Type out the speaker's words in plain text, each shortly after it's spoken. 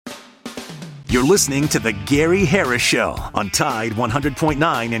You're listening to The Gary Harris Show on Tide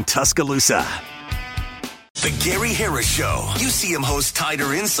 100.9 in Tuscaloosa. The Gary Harris Show. UCM host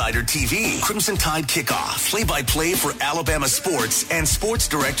Tider Insider TV. Crimson Tide Kickoff. Play-by-play for Alabama sports and sports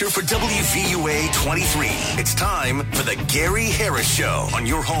director for WVUA 23. It's time for The Gary Harris Show on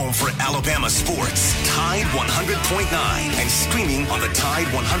your home for Alabama sports. Tide 100.9 and streaming on the Tide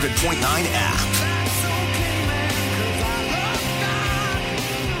 100.9 app.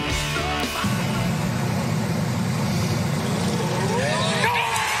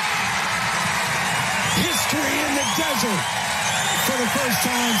 Desert. For the first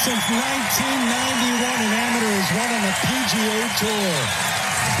time since 1991, an amateur has won on the PGA Tour.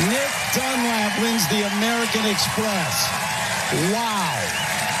 Nick Dunlap wins the American Express. Wow.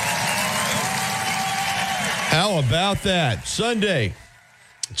 How about that? Sunday,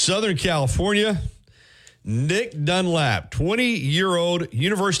 Southern California, Nick Dunlap, 20-year-old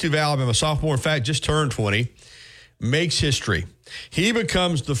University of Alabama sophomore, in fact, just turned 20, makes history. He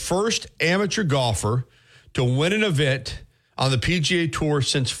becomes the first amateur golfer to win an event on the PGA Tour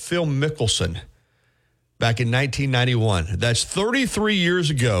since Phil Mickelson back in 1991. That's 33 years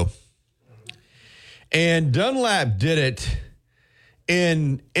ago. And Dunlap did it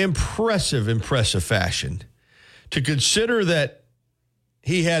in impressive fashion. To consider that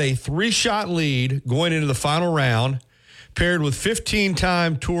he had a 3-shot lead going into the final round, paired with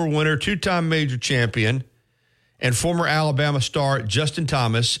 15-time tour winner, 2-time major champion, and former Alabama star Justin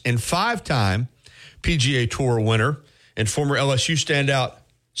Thomas, and 5-time PGA Tour winner and former LSU standout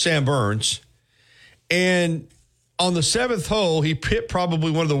Sam Burns. And on the 7th hole, he hit probably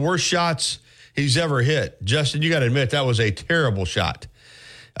one of the worst shots he's ever hit. Justin, you got to admit, that was a terrible shot.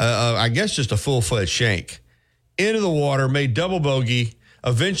 I guess just a full-fledged shank. Into the water, made double bogey,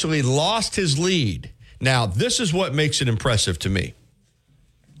 eventually lost his lead. Now, this is what makes it impressive to me.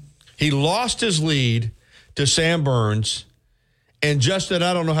 He lost his lead to Sam Burns. And Justin,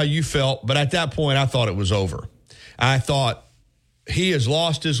 I don't know how you felt, but at that point, I thought it was over. I thought he has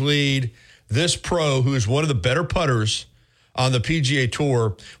lost his lead. This pro, who is one of the better putters on the PGA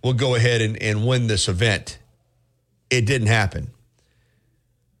Tour, will go ahead and win this event. It didn't happen.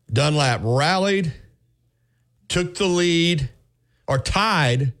 Dunlap rallied, took the lead, or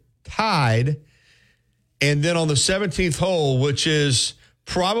tied, and then on the 17th hole, which is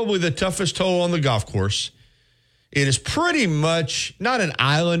probably the toughest hole on the golf course, it is pretty much not an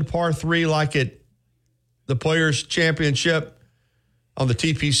island par 3 like at the Players' Championship on the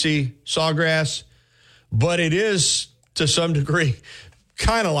TPC Sawgrass, but it is, to some degree,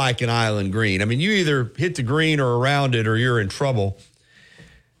 kind of like an island green. I mean, you either hit the green or around it or you're in trouble.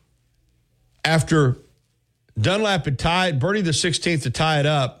 After Dunlap had birdied the 16th to tie it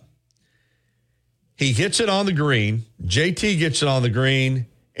up, he hits it on the green, JT gets it on the green,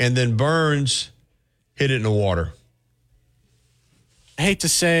 and then Burns hit it in the water. I hate to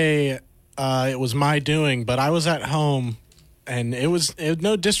say it was my doing, but I was at home, and it was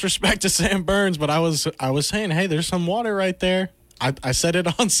no disrespect to Sam Burns, but I was saying, hey, there's some water right there. I said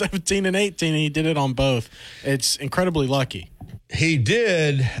it on 17 and 18, and he did it on both. It's incredibly lucky. He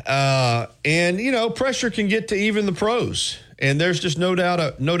did, and pressure can get to even the pros, and there's just no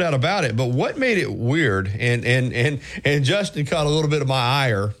doubt about it. But what made it weird, and Justin caught a little bit of my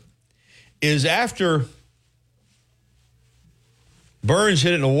ire, is after Burns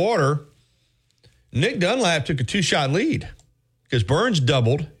hit it in the water, Nick Dunlap took a 2-shot lead because Burns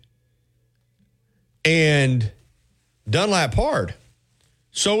doubled and Dunlap parred.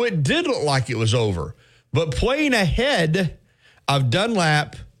 So it did look like it was over. But playing ahead of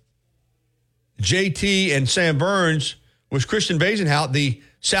Dunlap, JT, and Sam Burns was Christian Bezuidenhout, the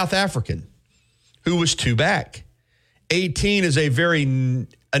South African, who was 2 back. 18 is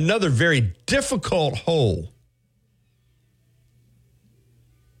another very difficult hole.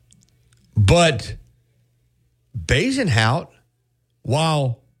 But Bezuidenhout,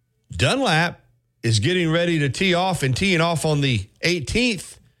 while Dunlap is getting ready to tee off and teeing off on the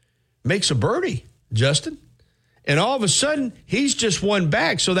 18th, makes a birdie, Justin. And all of a sudden, he's just 1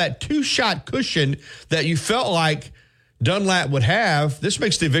 back. So that 2-shot cushion that you felt like Dunlap would have, this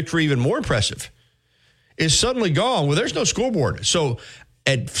makes the victory even more impressive, is suddenly gone. Well, there's no scoreboard. So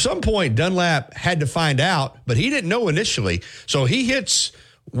at some point, Dunlap had to find out, but he didn't know initially. So he hits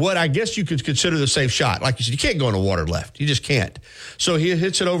what I guess you could consider the safe shot. Like you said, you can't go in the water left. You just can't. So he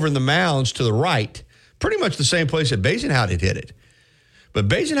hits it over in the mounds to the right, pretty much the same place that Bezuidenhout had hit it. But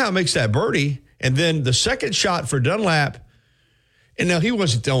Bezuidenhout makes that birdie, and then the second shot for Dunlap, and now he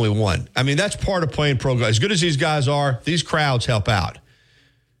wasn't the only one. I mean, that's part of playing pro golf. As good as these guys are, these crowds help out.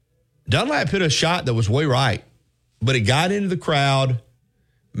 Dunlap hit a shot that was way right, but it got into the crowd,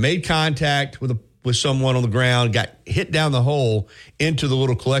 made contact with someone on the ground, got hit down the hole into the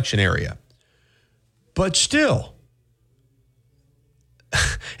little collection area. But still,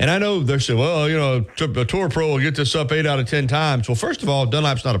 and I know they're saying, well, a tour pro will get this up 8 out of 10 times. Well, first of all,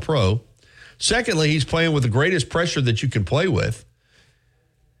 Dunlap's not a pro. Secondly, he's playing with the greatest pressure that you can play with.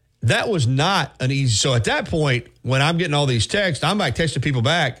 That was not an easy. So at that point, when I'm getting all these texts, I'm like texting people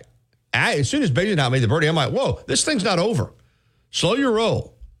back. As soon as Bezuidenhout made the birdie, I'm like, whoa, this thing's not over. Slow your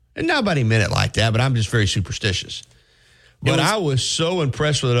roll. And nobody meant it like that, but I'm just very superstitious. But I was so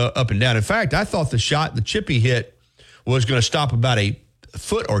impressed with it up and down. In fact, I thought the chip he hit was going to stop about a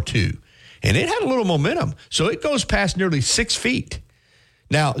foot or two. And it had a little momentum. So it goes past nearly 6 feet.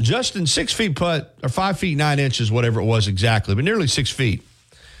 Now, Justin, 6 feet putt, or 5 feet 9 inches, whatever it was exactly, but nearly 6 feet.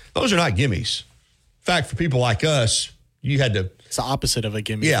 Those are not gimmies. In fact, for people like us, you had to. It's the opposite of a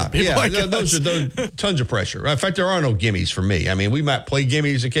gimme. Yeah, like those are tons of pressure. In fact, there are no gimmies for me. I mean, we might play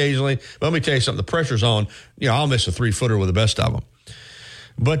gimmies occasionally, but let me tell you something. The pressure's on. I'll miss a 3-footer with the best of them.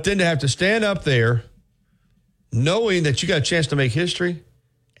 But then to have to stand up there, knowing that you got a chance to make history,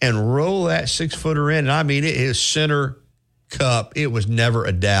 and roll that 6-footer in, and I mean, it is center cup. It was never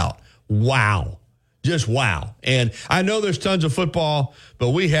a doubt. Wow. Just wow. And I know there's tons of football, but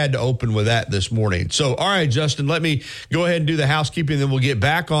we had to open with that this morning. So, all right, Justin, let me go ahead and do the housekeeping, then we'll get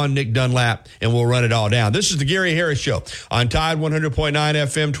back on Nick Dunlap, and we'll run it all down. This is the Gary Harris Show on Tide 100.9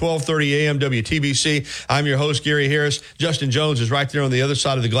 FM, 1230 AM WTBC. I'm your host, Gary Harris. Justin Jones is right there on the other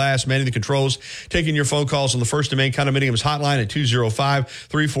side of the glass, manning the controls, taking your phone calls on the First and Main Condominiums hotline at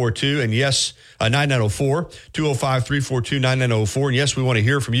 205-342, and yes, 9904, 205-342-9904. And yes, we want to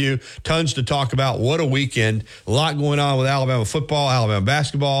hear from you. Tons to talk about. What a weekend. A lot going on with Alabama football, Alabama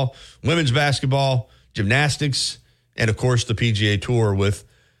basketball, women's basketball, gymnastics, and, of course, the PGA Tour with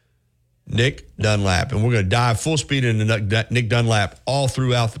Nick Dunlap. And we're going to dive full speed into Nick Dunlap all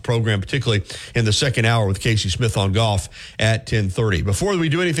throughout the program, particularly in the second hour with Casey Smith on golf at 10:30. Before we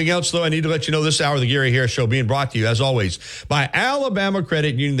do anything else, though, I need to let you know this hour of the Gary Harris Show being brought to you, as always, by Alabama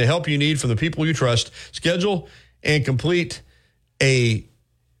Credit Union, the help you need from the people you trust. Schedule and complete a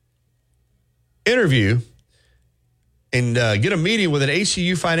interview and get a meeting with an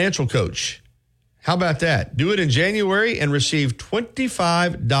ACU financial coach. How about that? Do it in January and receive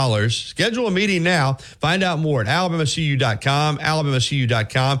 $25. Schedule a meeting now. Find out more at alabamacu.com,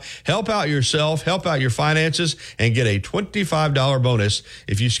 alabamacu.com. Help out yourself, help out your finances, and get a $25 bonus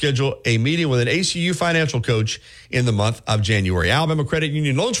if you schedule a meeting with an ACU financial coach in the month of January. Alabama Credit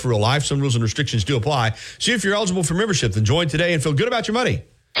Union, loans for real life. Some rules and restrictions do apply. See if you're eligible for membership. Then join today and feel good about your money.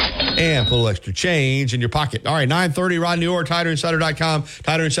 And put a little extra change in your pocket. All right, 9:30, Rod New York, TiderInsider.com,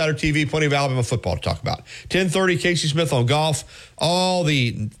 Tider Insider TV, plenty of Alabama football to talk about. 10:30, Casey Smith on golf. All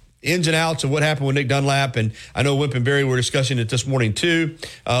the ins and outs of what happened with Nick Dunlap. And I know Wimp and Barry were discussing it this morning, too.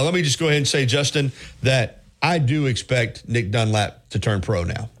 Let me just go ahead and say, Justin, that I do expect Nick Dunlap to turn pro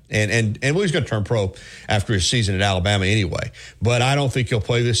now. And well, he's going to turn pro after his season at Alabama anyway. But I don't think he'll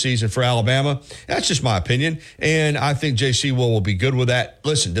play this season for Alabama. That's just my opinion. And I think J.C. will be good with that.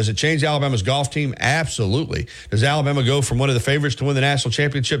 Listen, does it change Alabama's golf team? Absolutely. Does Alabama go from one of the favorites to win the national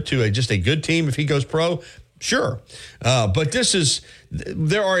championship to just a good team if he goes pro? Sure. But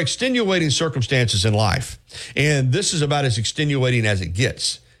there are extenuating circumstances in life. And this is about as extenuating as it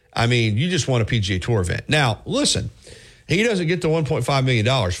gets. I mean, you just won a PGA Tour event. Now, listen. He doesn't get the $1.5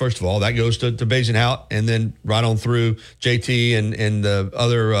 million, first of all. That goes to Bezuidenhout, and then right on through JT and the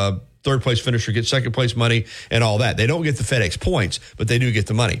other third-place finisher gets second-place money and all that. They don't get the FedEx points, but they do get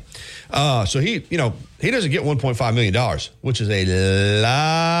the money. So he doesn't get $1.5 million, which is a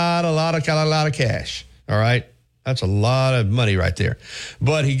lot of cash, all right? That's a lot of money right there.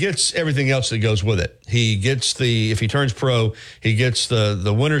 But he gets everything else that goes with it. He gets if he turns pro, he gets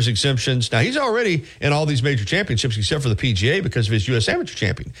the winner's exemptions. Now, he's already in all these major championships except for the PGA because of his U.S. Amateur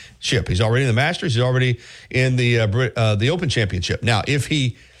Championship. He's already in the Masters. He's already in the Open Championship. Now, if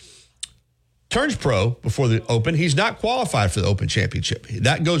he turns pro before the Open, he's not qualified for the Open Championship.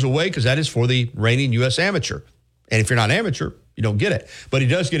 That goes away because that is for the reigning U.S. Amateur. And if you're not amateur, you don't get it. But he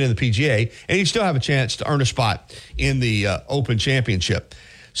does get in the PGA, and he still have a chance to earn a spot in the Open Championship.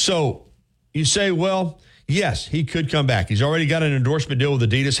 So you say, well, yes, he could come back. He's already got an endorsement deal with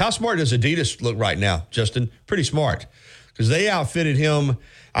Adidas. How smart does Adidas look right now, Justin? Pretty smart, because they outfitted him,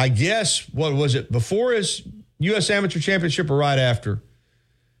 I guess, what was it, before his U.S. Amateur Championship or right after?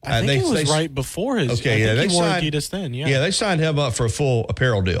 I think it was right before his. Okay, yeah, they wore Adidas then. Yeah, they signed him up for a full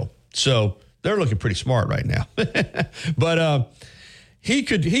apparel deal. So they're looking pretty smart right now. But he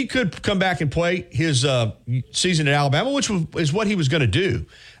could come back and play his season at Alabama, which is what he was going to do.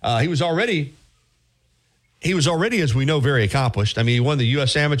 He was already he was already, as we know, very accomplished. I mean, he won the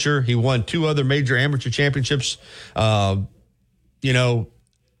U.S. Amateur. He won 2 other major amateur championships. So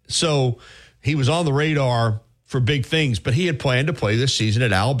he was on the radar for big things, but he had planned to play this season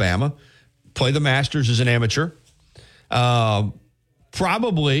at Alabama, play the Masters as an amateur,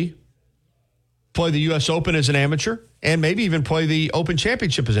 probably play the U.S. Open as an amateur, and maybe even play the Open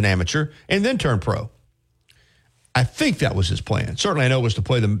Championship as an amateur, and then turn pro. I think that was his plan. Certainly I know it was to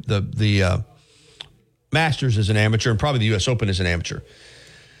play the Masters as an amateur and probably the U.S. Open as an amateur.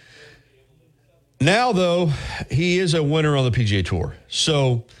 Now, though, he is a winner on the PGA Tour.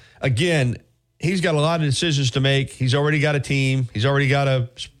 So, again, he's got a lot of decisions to make. He's already got a team. He's already got a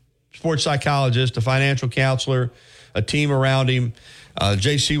sports psychologist, a financial counselor, a team around him.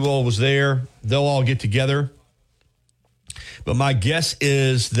 Jay Sewell was there. They'll all get together. But my guess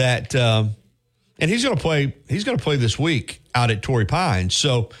is that, and he's going to play this week out at Torrey Pines.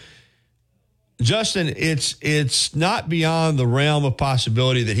 So, Justin, it's not beyond the realm of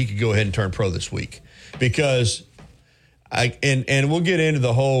possibility that he could go ahead and turn pro this week, because and we'll get into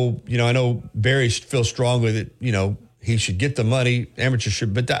the whole, I know Barry feels strongly that, he should get the money, amateur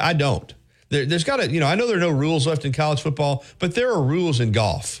should, but I don't. There's got to, I know there are no rules left in college football, but there are rules in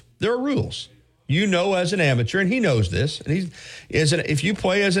golf. There are rules. As an amateur, and he knows this, and if you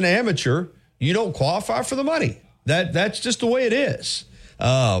play as an amateur, you don't qualify for the money. That's just the way it is.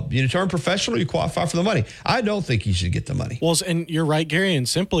 You turn professional, you qualify for the money. I don't think you should get the money. Well, and you're right, Gary, and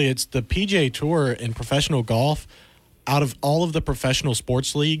simply it's the PGA Tour in professional golf, out of all of the professional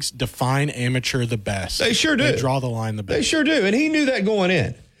sports leagues, define amateur the best. They sure do. They draw the line the best. They sure do, and he knew that going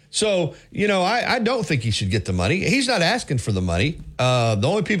in. So, I don't think he should get the money. He's not asking for the money. The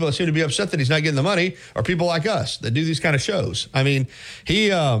only people that seem to be upset that he's not getting the money are people like us that do these kind of shows. I mean,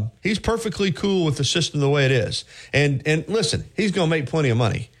 he's perfectly cool with the system the way it is. And listen, he's going to make plenty of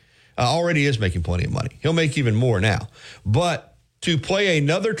money. Already is making plenty of money. He'll make even more now. But to play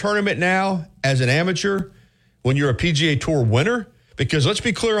another tournament now as an amateur when you're a PGA Tour winner, because let's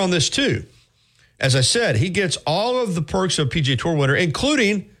be clear on this too. As I said, he gets all of the perks of a PGA Tour winner,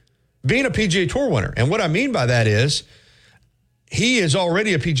 including being a PGA Tour winner. And what I mean by that is he is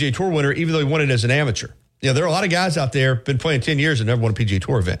already a PGA Tour winner, even though he won it as an amateur. There are a lot of guys out there been playing 10 years and never won a PGA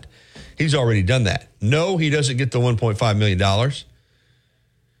Tour event. He's already done that. No, he doesn't get the $1.5 million,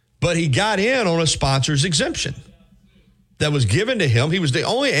 but he got in on a sponsor's exemption that was given to him. He was the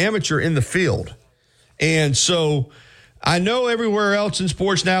only amateur in the field. And so I know everywhere else in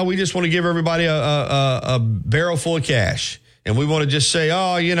sports now, we just want to give everybody a barrel full of cash. And we want to just say,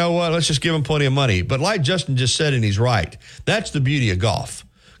 oh, you know what, let's just give them plenty of money. But like Justin just said, and he's right, that's the beauty of golf.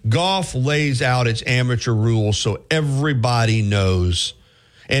 Golf lays out its amateur rules so everybody knows.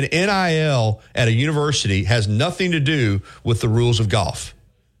 And NIL at a university has nothing to do with the rules of golf.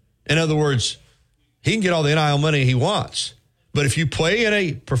 In other words, he can get all the NIL money he wants. But if you play in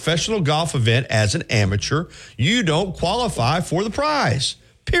a professional golf event as an amateur, you don't qualify for the prize,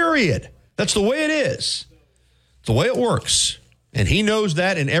 period. That's the way it is. It's the way it works. And he knows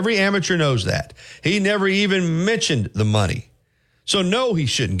that, and every amateur knows that. He never even mentioned the money. So, no, he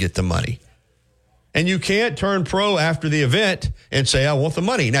shouldn't get the money. And you can't turn pro after the event and say, I want the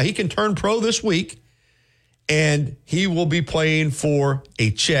money. Now, he can turn pro this week, and he will be playing for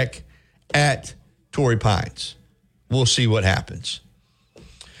a check at Torrey Pines. We'll see what happens.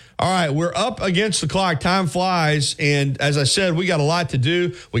 All right, we're up against the clock. Time flies, and as I said, we got a lot to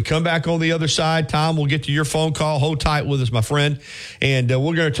do. We come back on the other side. Tom, we'll get to your phone call. Hold tight with us, my friend, and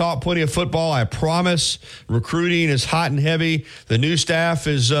we're going to talk plenty of football, I promise. Recruiting is hot and heavy. The new staff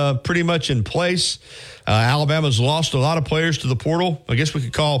is pretty much in place. Alabama's lost a lot of players to the portal. I guess we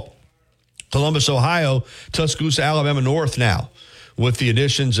could call Columbus, Ohio, Tuscaloosa, Alabama North now, with the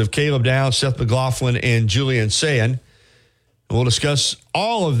additions of Caleb Downs, Seth McLaughlin, and Julian Sayin. We'll discuss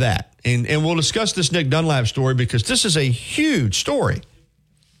all of that, and we'll discuss this Nick Dunlap story because this is a huge story.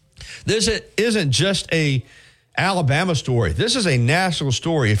 This isn't just a Alabama story. This is a national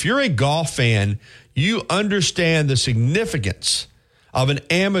story. If you're a golf fan, you understand the significance of an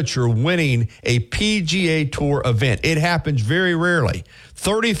amateur winning a PGA Tour event. It happens very rarely.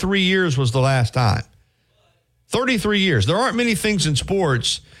 33 years was the last time. 33 years. There aren't many things in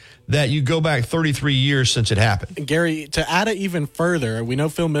sports that you go back 33 years since it happened. Gary, to add it even further, we know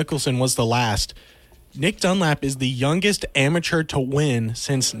Phil Mickelson was the last. Nick Dunlap is the youngest amateur to win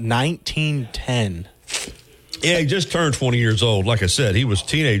since 1910. Yeah, he just turned 20 years old. Like I said, he was a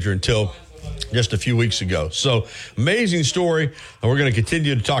teenager until just a few weeks ago. So, amazing story, and we're going to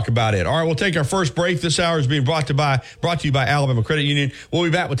continue to talk about it. All right, we'll take our first break. This hour is being brought to you by Alabama Credit Union. We'll be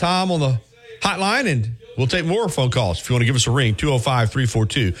back with Tom on the hotline, and we'll take more phone calls if you want to give us a ring,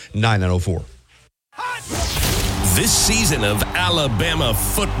 205-342-9904. This season of Alabama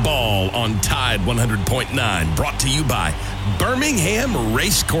football on Tide 100.9, brought to you by Birmingham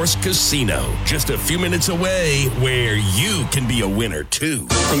Racecourse Casino. Just a few minutes away, where you can be a winner, too.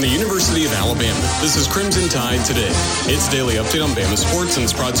 From the University of Alabama, this is Crimson Tide Today. It's a daily update on Bama sports, and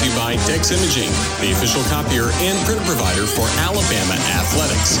it's brought to you by Dex Imaging, the official copier and printer provider for Alabama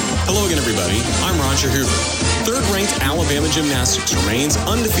Athletics. Hello again, everybody. I'm Roger Hoover. Third-ranked Alabama Gymnastics remains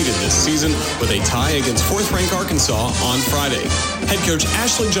undefeated this season with a tie against fourth-ranked Arkansas on Friday. Head coach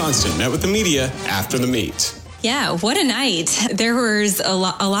Ashley Johnston met with the media after the meet. Yeah, what a night. There was a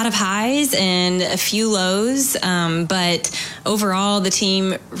lot of highs and a few lows, but overall the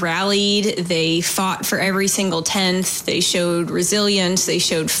team rallied. They fought for every single tenth. They showed resilience. They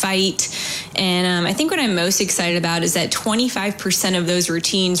showed fight. And I think what I'm most excited about is that 25% of those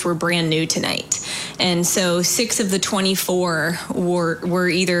routines were brand new tonight. And so 6 of the 24 were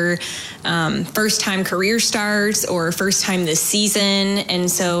either first-time career starts or first-time this season. And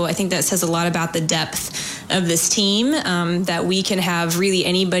so I think that says a lot about the depth of this team, that we can have really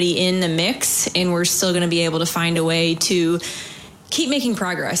anybody in the mix, and we're still going to be able to find a way to keep making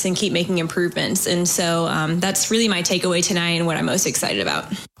progress and keep making improvements. And so that's really my takeaway tonight and what I'm most excited about.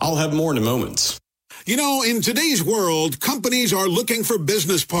 I'll have more in a moment. You know, in today's world, companies are looking for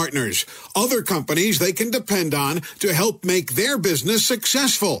business partners, other companies they can depend on to help make their business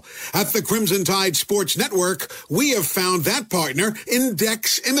successful. At the Crimson Tide Sports Network, we have found that partner in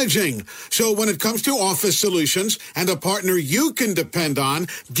Dex Imaging. So when it comes to office solutions and a partner you can depend on,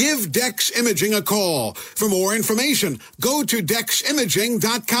 give Dex Imaging a call. For more information, go to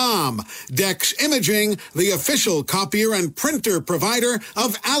DexImaging.com. Dex Imaging, the official copier and printer provider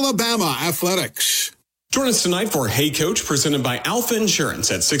of Alabama Athletics. Join us tonight for Hey Coach, presented by Alpha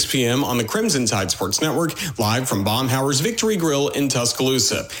Insurance at 6 p.m. on the Crimson Tide Sports Network, live from Baumhauer's Victory Grill in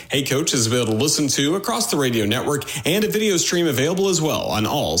Tuscaloosa. Hey Coach is available to listen to across the radio network, and a video stream available as well on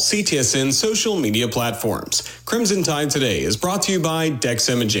all CTSN social media platforms. Crimson Tide Today is brought to you by Dex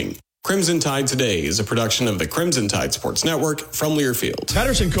Imaging. Crimson Tide Today is a production of the Crimson Tide Sports Network from Learfield.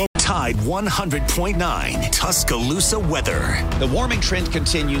 Patterson Tide 100.9 Tuscaloosa weather. The warming trend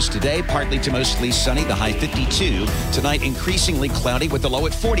continues today, partly to mostly sunny, the high 52. Tonight, increasingly cloudy with the low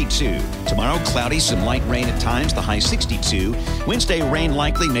at 42. Tomorrow, cloudy, some light rain at times, the high 62. Wednesday, rain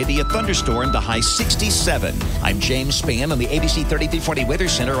likely, maybe a thunderstorm, the high 67. I'm James Spann on the ABC 3340 Weather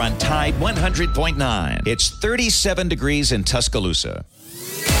Center on Tide 100.9. It's 37 degrees in Tuscaloosa.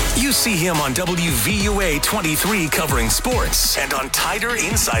 You see him on WVUA 23 covering sports and on Tider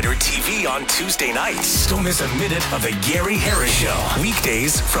Insider TV on Tuesday nights. Don't miss a minute of the Gary Harris Show.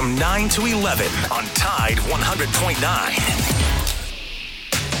 Weekdays from 9 to 11 on Tide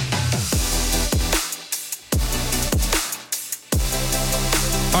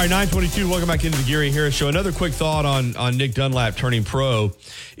 100.9. All right, 9:22. Welcome back into the Gary Harris Show. Another quick thought on Nick Dunlap turning pro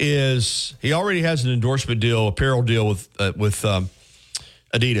is he already has an endorsement deal, apparel deal with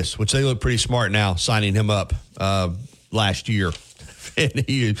Adidas, which they look pretty smart now, signing him up last year.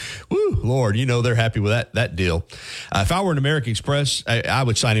 And Lord, you know they're happy with that deal. If I were an American Express, I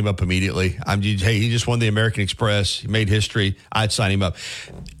would sign him up immediately. Hey, he just won the American Express. He made history. I'd sign him up.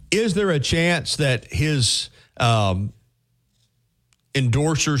 Is there a chance that his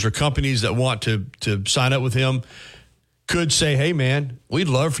endorsers or companies that want to sign up with him could say, hey, man, we'd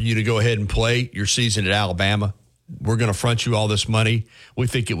love for you to go ahead and play your season at Alabama. We're going to front you all this money. We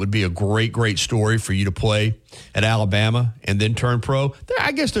think it would be a great, great story for you to play at Alabama and then turn pro.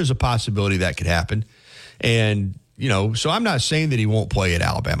 I guess there's a possibility that could happen. And, you know, so I'm not saying that he won't play at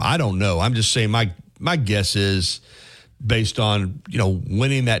Alabama. I don't know. I'm just saying my guess is based on, you know,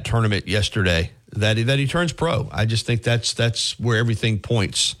 winning that tournament yesterday that he turns pro. I just think that's where everything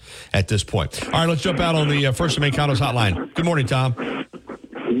points at this point. All right, let's jump out on the First and Main Condos hotline. Good morning, Tom.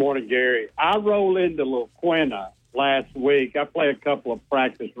 Good morning, Gary. I rolled into La Quinta last week. I played a couple of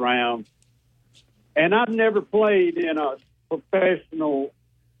practice rounds, and I've never played in a professional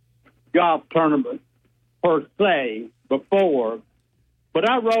golf tournament per se before. But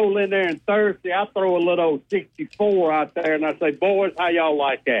I roll in there, and Thursday I throw a little 64 out there, and I say, boys, how y'all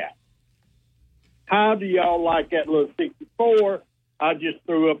like that? How do y'all like that little 64? I just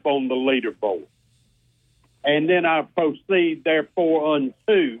threw up on the leaderboard. And then I proceed, therefore, on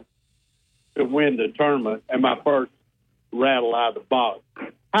 2 to win the tournament and my first rattle out of the box.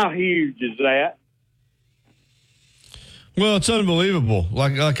 How huge is that? Well, it's unbelievable.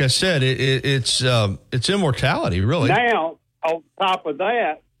 Like I said, it's immortality, really. Now, on top of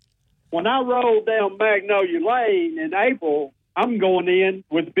that, when I roll down Magnolia Lane in April, I'm going in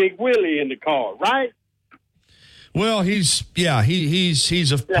with Big Willie in the car, right? Well, listen, I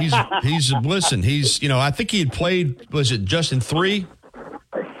think he had played, was it just in 3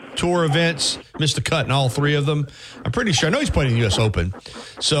 tour events, missed the cut in all 3 of them. I'm pretty sure. I know he's playing in the U.S. Open.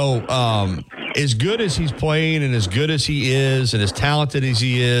 So as good as he's playing and as good as he is and as talented as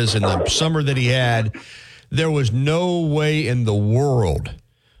he is and the summer that he had, there was no way in the world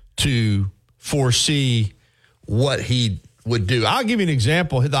to foresee what he would do. I'll give you an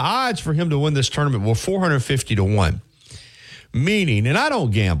example. The odds for him to win this tournament were 450 to 1. Meaning, and I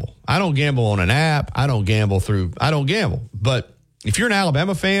don't gamble. I don't gamble on an app. I don't gamble. But if you're an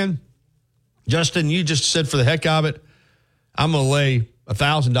Alabama fan, Justin, you just said for the heck of it, I'm going to lay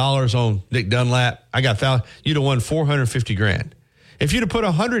 $1,000 on Nick Dunlap. I got $1,000. You'd have won $450,000. If you'd have put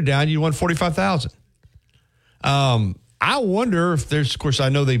 $100 down, you'd won $45,000. I wonder if there's, of course, I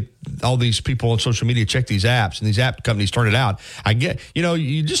know all these people on social media check these apps and these app companies turn it out. I get,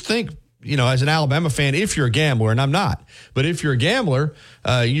 you just think, as an Alabama fan, if you're a gambler, and I'm not, but if you're a gambler,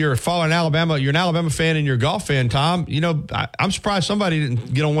 you're following Alabama, you're an Alabama fan and you're a golf fan, Tom, I'm surprised somebody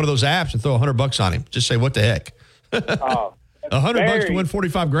didn't get on one of those apps and throw $100 on him. Just say, what the heck? $100 to win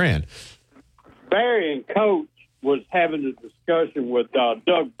 $45,000. Barry and Coach was having a discussion with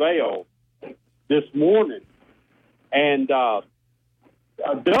Doug Bell this morning. And Doug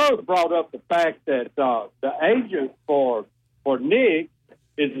brought up the fact that the agent for Nick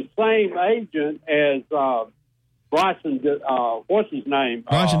is the same agent as Bryson. What's his name?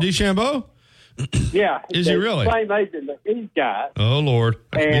 Bryson DeChambeau. Yeah, is he really the same agent that he's got? Oh Lord!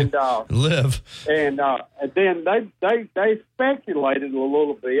 And live. And then they speculated a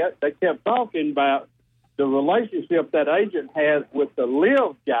little bit. They kept talking about the relationship that agent has with the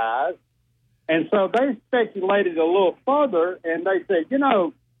Live guys. And so they speculated a little further, and they said,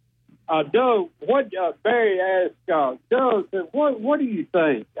 Doug, Barry asked Doug, said, what do you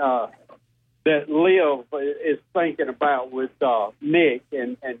think that Liv is thinking about with Nick?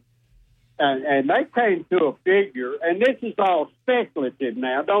 And they came to a figure, and this is all speculative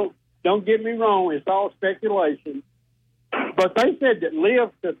now. Don't get me wrong, it's all speculation. But they said that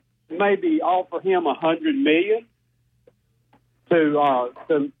Liv could maybe offer him $100 million to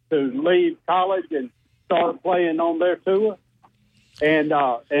leave college and start playing on their tour. And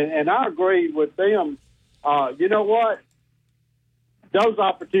I agree with them. You know what? Those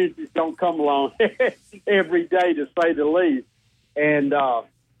opportunities don't come along every day, to say the least. And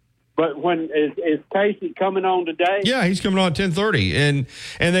but when is Casey coming on today? Yeah, he's coming on at 10:30,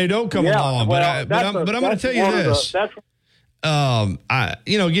 and they don't come along. Well, but I'm going to tell you this.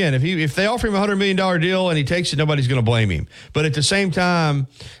 Again, if they offer him $100 million deal and he takes it, nobody's going to blame him. But at the same time,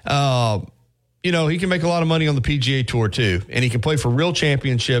 he can make a lot of money on the PGA Tour too, and he can play for real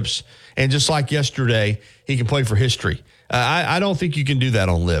championships. And just like yesterday, he can play for history. I don't think you can do that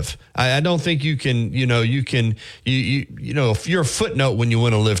on Live. I don't think you can. If you're a footnote when you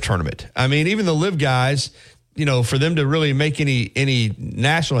win a Live tournament. I mean, even the Live guys, for them to really make any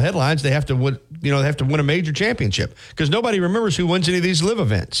national headlines, they have to win. They have to win a major championship, because nobody remembers who wins any of these Live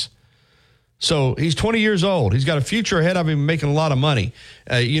events. So he's 20 years old. He's got a future ahead of him, making a lot of money.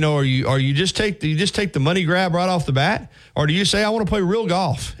 You just take the money grab right off the bat, or do you say I want to play real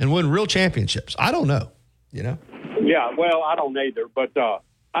golf and win real championships? I don't know. Yeah, well, I don't either, but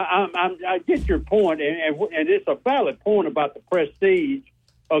I get your point, and it's a valid point about the prestige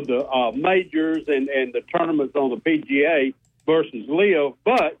of the majors and the tournaments on the PGA versus Live.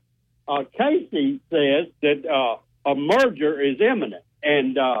 But Casey says that a merger is imminent,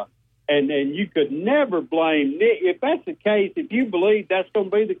 and you could never blame Nick. If that's the case, if you believe that's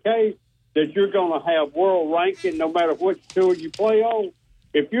going to be the case, that you're going to have world ranking no matter which tour you play on,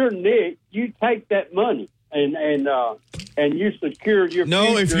 if you're Nick, you take that money and you secure your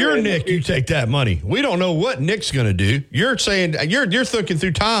No, if you're Nick, you take that money. We don't know what Nick's going to do. You're saying you're thinking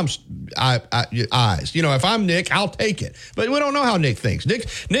through Tom's eyes. If I'm Nick, I'll take it. But we don't know how Nick thinks.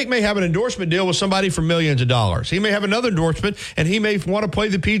 Nick may have an endorsement deal with somebody for millions of dollars. He may have another endorsement, and he may want to play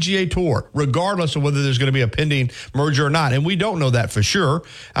the PGA Tour, regardless of whether there's going to be a pending merger or not. And we don't know that for sure.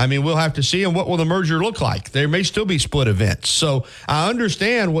 I mean, we'll have to see. And what will the merger look like? There may still be split events. So I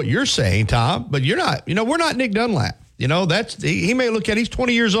understand what you're saying, Tom, but you're not. We're not Nick Dunlap. He may look at, he's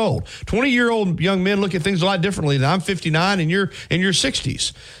 20 years old. 20-year-old young men look at things a lot differently than I'm 59 and you're in your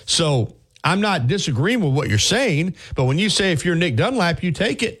 60s. So I'm not disagreeing with what you're saying, but when you say if you're Nick Dunlap, you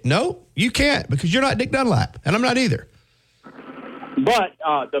take it. No, you can't, because you're not Nick Dunlap, and I'm not either. But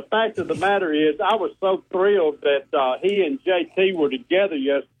the fact of the matter is, I was so thrilled that he and JT were together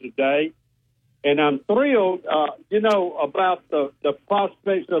yesterday, and I'm thrilled, about the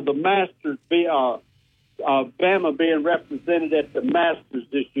prospects of the Masters Bama being represented at the Masters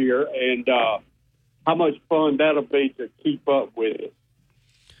this year, and how much fun that'll be to keep up with it.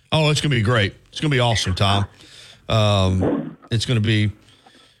 Oh, it's going to be great. It's going to be awesome, Tom. It's going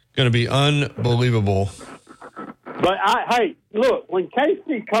to be unbelievable. But hey, look, when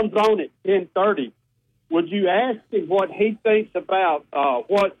Casey comes on at 10:30, would you ask him what he thinks about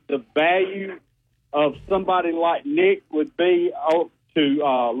what the value of somebody like Nick would be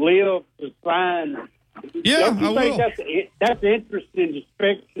to live to sign? Yeah, Don't you I think will. that's interesting to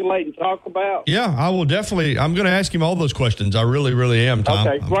speculate and talk about? Yeah, I will definitely. I'm going to ask him all those questions. I really, really am, Tom.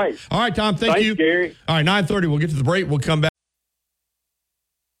 Okay, great. All right, Tom, thank Thanks, you. Gary. All right, 9:30, we'll get to the break. We'll come back.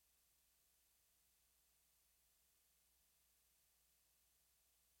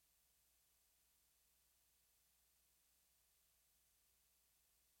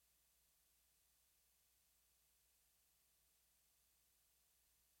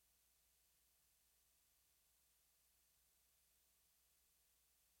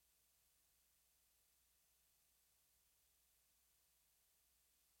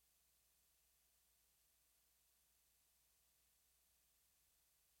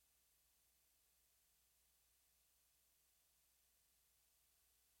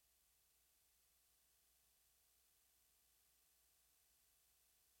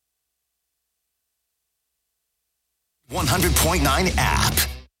 .9 app.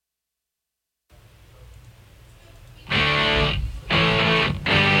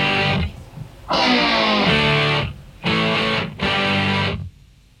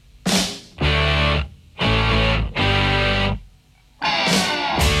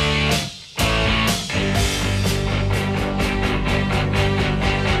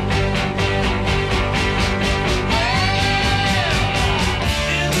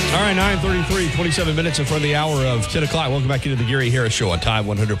 All right, 9:33, 27 minutes in front of the hour of 10 o'clock. Welcome back into the Gary Harris Show on Tide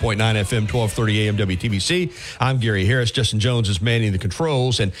 100.9 FM, 1230 AM WTBC. I'm Gary Harris. Justin Jones is manning the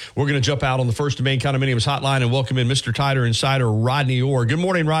controls, and we're going to jump out on the First and Main Condominiums hotline and welcome in Mr. Tider Insider Rodney Orr. Good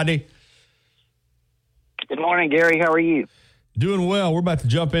morning, Rodney. Good morning, Gary. How are you? Doing well. We're about to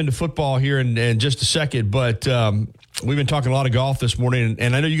jump into football here in just a second, but we've been talking a lot of golf this morning,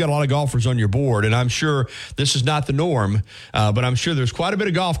 and I know you got a lot of golfers on your board, and I'm sure this is not the norm, but I'm sure there's quite a bit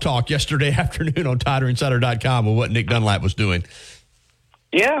of golf talk yesterday afternoon on TiderInsider.com of what Nick Dunlap was doing.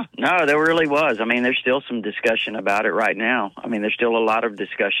 Yeah, no, there really was. I mean, there's still some discussion about it right now. I mean, there's still a lot of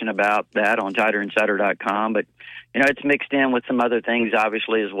discussion about that on TiderInsider.com, but it's mixed in with some other things,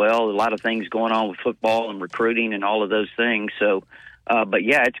 obviously, as well. A lot of things going on with football and recruiting and all of those things. So, but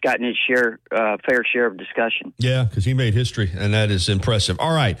yeah, it's gotten its fair share of discussion. Yeah, because he made history, and that is impressive.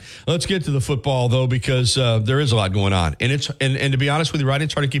 All right, let's get to the football though, because there is a lot going on, and and to be honest with you, right,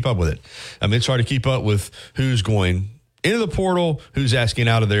 it's hard to keep up with it. I mean, it's hard to keep up with who's going into the portal, who's asking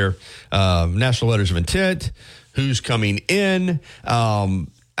out of their national letters of intent, who's coming in.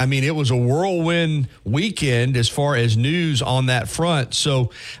 I mean, it was a whirlwind weekend as far as news on that front.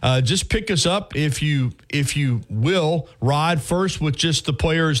 So just pick us up, if you will, Rod, first with just the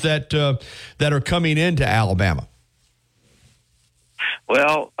players that are coming into Alabama.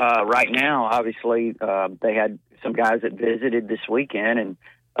 Well, right now, obviously, they had some guys that visited this weekend, and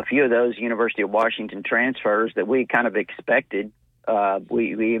a few of those University of Washington transfers that we kind of expected.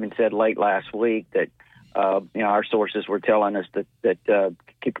 We even said late last week that our sources were telling us that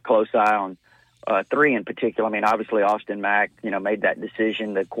keep a close eye on three in particular. I mean, obviously Austin Mack, made that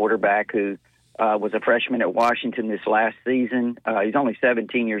decision. The quarterback who was a freshman at Washington this last season. He's only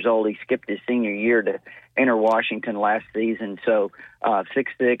 17 years old. He skipped his senior year to enter Washington last season. So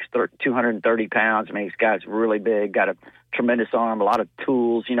 6'6", 230 pounds. I mean, this guy's really big, got a tremendous arm, a lot of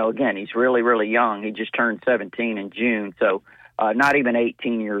tools. Again, he's really, really young. He just turned 17 in June. So not even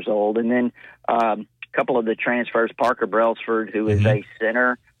 18 years old. And then a couple of the transfers, Parker Brailsford, who is a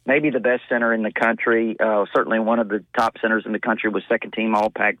center, maybe the best center in the country, certainly one of the top centers in the country, was second team All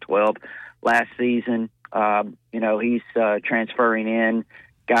Pac-12 last season. He's transferring in.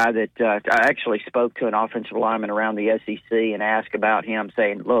 Guy that I actually spoke to an offensive lineman around the SEC and asked about him,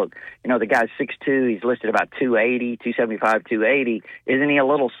 saying, look, the guy's 6'2", he's listed about 280, 275, 280. Isn't he a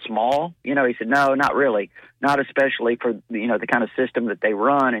little small? He said, no, not really. Not especially for, the kind of system that they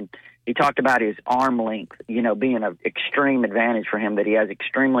run. And he talked about his arm length, being an extreme advantage for him, that he has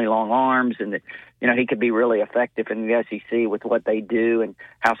extremely long arms and that, he could be really effective in the SEC with what they do, and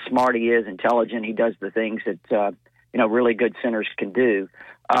how smart he is, intelligent. He does the things that, really good centers can do.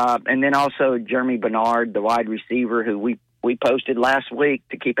 And then also Jeremy Bernard, the wide receiver, who we posted last week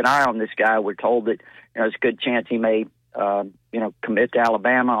to keep an eye on this guy. We're told that there's a good chance he may commit to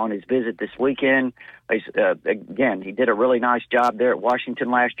Alabama on his visit this weekend. Again, he did a really nice job there at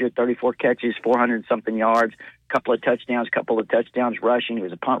Washington last year, 34 catches, 400-something yards, couple of touchdowns rushing. He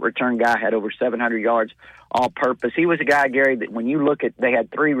was a punt return guy, had over 700 yards all-purpose. He was a guy, Gary, that when you look at, they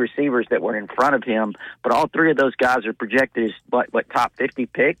had 3 receivers that were in front of him, but all 3 of those guys are projected as, top 50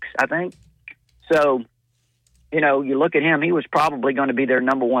 picks, I think. So, you look at him, he was probably going to be their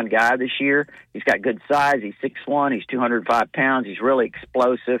number 1 guy this year. He's got good size. He's 6'1". He's 205 pounds. He's really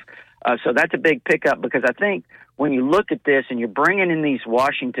explosive. So that's a big pickup, because I think when you look at this and you're bringing in these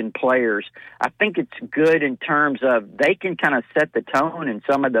Washington players, I think it's good in terms of they can kind of set the tone in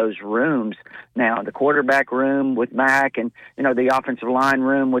some of those rooms now. The quarterback room with Mack, and the offensive line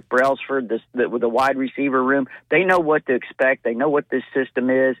room with Brailsford, with the wide receiver room. They know what to expect. They know what this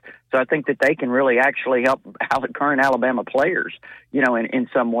system is. So I think that they can really actually help current Alabama players, in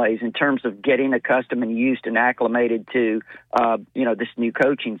some ways, in terms of getting accustomed and used and acclimated to, this new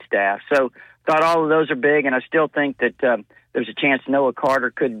coaching staff. So thought all of those are big, and I still think that there's a chance Noah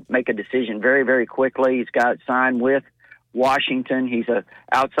Carter could make a decision very, very quickly. He's got signed with Washington. He's a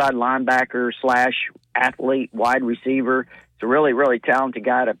outside linebacker / athlete, wide receiver. He's a really, really talented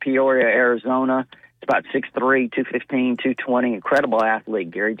guy out of Peoria, Arizona. He's about 6'3", 215, 220, incredible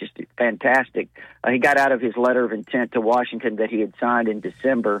athlete, Gary, just fantastic. He got out of his letter of intent to Washington that he had signed in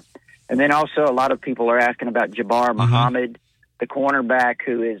December. And then also a lot of people are asking about Jabbar Muhammad, the cornerback,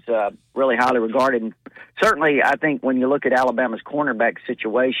 who is really highly regarded. And certainly, I think when you look at Alabama's cornerback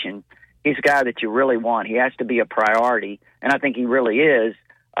situation, he's a guy that you really want. He has to be a priority, and I think he really is.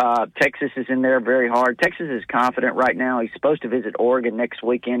 Texas is in there very hard. Texas is confident right now. He's supposed to visit Oregon next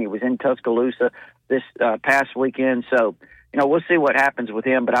weekend. He was in Tuscaloosa this past weekend. So, we'll see what happens with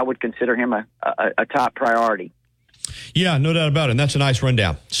him, but I would consider him a top priority. Yeah, no doubt about it. And that's a nice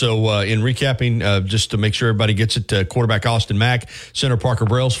rundown. So in recapping, just to make sure everybody gets it, quarterback Austin Mack, center Parker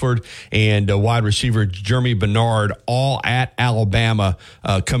Brailsford, and wide receiver Jeremy Bernard, all at Alabama,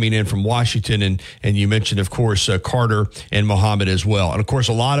 coming in from Washington. And you mentioned, of course, Carter and Muhammad as well. And, of course,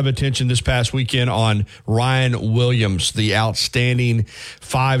 a lot of attention this past weekend on Ryan Williams, the outstanding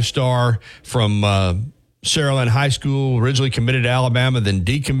 5-star from Saraland High School, originally committed to Alabama, then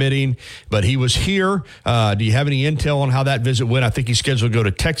decommitting, but he was here. Do you have any intel on how that visit went? I think he's scheduled to go to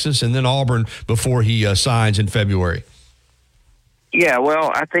Texas and then Auburn before he signs in February. Yeah,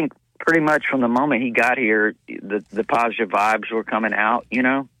 well, I think pretty much from the moment he got here, the positive vibes were coming out,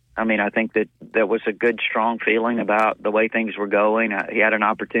 I think that there was a good, strong feeling about the way things were going. He had an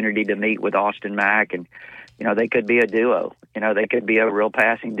opportunity to meet with Austin Mack, and they could be a duo. They could be a real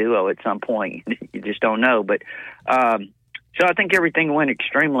passing duo at some point. You just don't know. But so I think everything went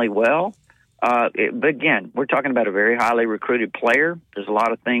extremely well. But again, we're talking about a very highly recruited player. There's a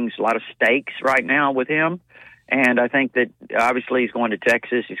lot of things, a lot of stakes right now with him. And I think that obviously he's going to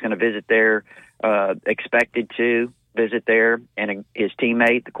Texas. He's going to visit there, expected to visit there, and his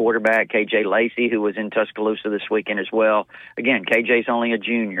teammate, the quarterback, KJ Lacey, who was in Tuscaloosa this weekend as well. Again, KJ's only a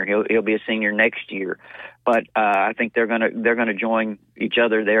junior; he'll be a senior next year. But I think they're gonna join each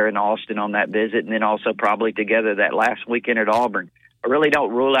other there in Austin on that visit, and then also probably together that last weekend at Auburn. I really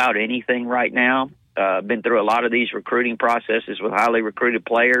don't rule out anything right now. Been through a lot of these recruiting processes with highly recruited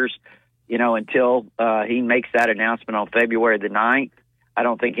players. Until he makes that announcement on February the 9th. I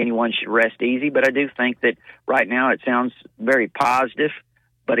don't think anyone should rest easy, but I do think that right now it sounds very positive.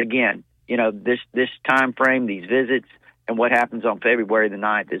 But again, this time frame, these visits, and what happens on February the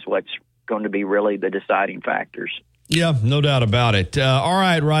 9th is what's going to be really the deciding factors. Yeah, no doubt about it. All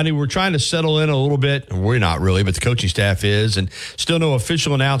right, Rodney, we're trying to settle in a little bit. We're not really, but the coaching staff is, and still no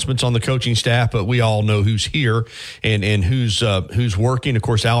official announcements on the coaching staff, but we all know who's here and who's working. Of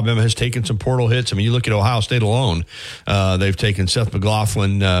course, Alabama has taken some portal hits. I mean, you look at Ohio State alone. They've taken Seth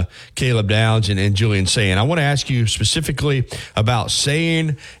McLaughlin, Caleb Downs, and Julian Sayin. I want to ask you specifically about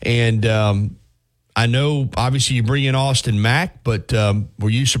Sayin, and I know, obviously, you bring in Austin Mack, but were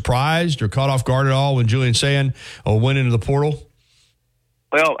you surprised or caught off guard at all when Julian Sayin went into the portal?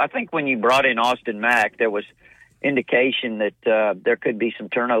 Well, I think when you brought in Austin Mack, there was indication that there could be some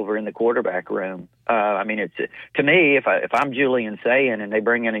turnover in the quarterback room. It's to me, if I'm Julian Sayin and they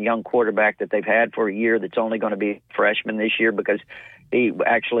bring in a young quarterback that they've had for a year that's only going to be a freshman this year because he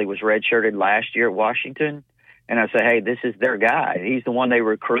actually was redshirted last year at Washington, and I say, hey, this is their guy. He's the one they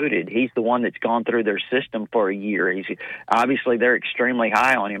recruited. He's the one that's gone through their system for a year. Obviously, they're extremely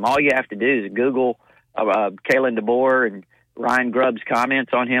high on him. All you have to do is Google Kalen DeBoer and Ryan Grubb's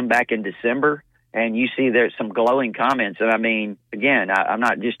comments on him back in December, and you see there's some glowing comments. And I'm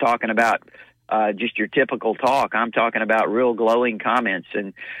not just talking about just your typical talk. I'm talking about real glowing comments.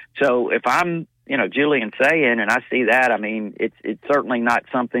 And so if I'm Julian saying, and I see that. I mean, it's certainly not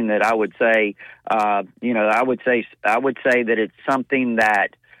something that I would say. I would say that it's something that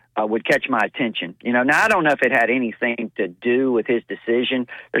would catch my attention. Now I don't know if it had anything to do with his decision.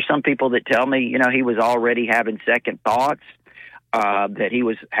 There's some people that tell me, he was already having second thoughts. That he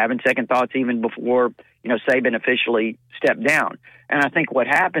was having second thoughts even before, Saban officially stepped down. And I think what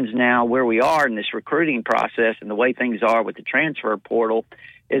happens now, where we are in this recruiting process and the way things are with the transfer portal,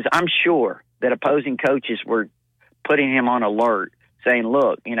 is I'm sure that opposing coaches were putting him on alert, saying,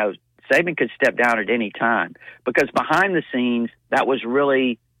 look, Saban could step down at any time, because behind the scenes, that was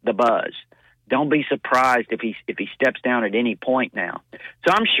really the buzz. Don't be surprised if he steps down at any point now.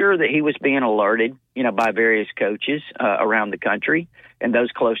 So I'm sure that he was being alerted, by various coaches around the country, and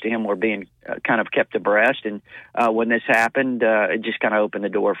those close to him were being kind of kept abreast. And when this happened, it just kind of opened the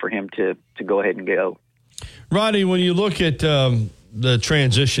door for him to go ahead and go. Ronnie, when you look at the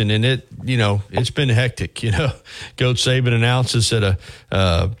transition, and it's been hectic. Coach Saban announces at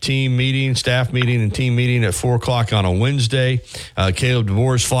a team meeting, staff meeting, and team meeting at 4:00 on a Wednesday. Caleb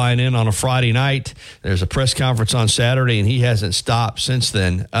DeBoer is flying in on a Friday night. There's a press conference on Saturday, and he hasn't stopped since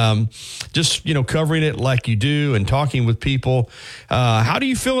then. Just covering it like you do and talking with people. How do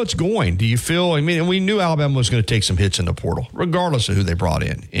you feel it's going? Do you feel? We knew Alabama was going to take some hits in the portal, regardless of who they brought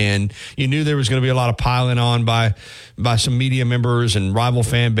in, and you knew there was going to be a lot of piling on by some media members and rival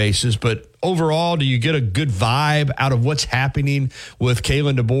fan bases. But overall, do you get a good vibe out of what's happening with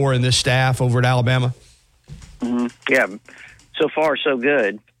Kalen DeBoer and this staff over at Alabama? Mm-hmm. Yeah, so far so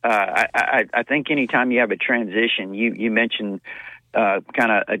good. I think anytime you have a transition, you mentioned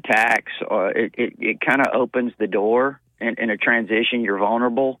kind of attacks, or it kind of opens the door. In a transition, you're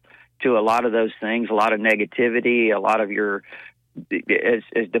vulnerable to a lot of those things, a lot of negativity, a lot of your, as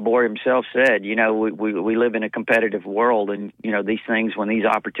DeBoer himself said, we live in a competitive world, and these things, when these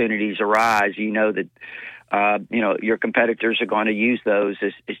opportunities arise, that your competitors are going to use those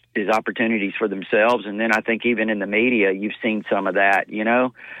as opportunities for themselves. And then I think even in the media, you've seen some of that.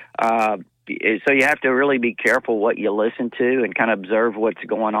 So you have to really be careful what you listen to and kind of observe what's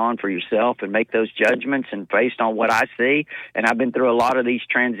going on for yourself and make those judgments. And based on what I see, and I've been through a lot of these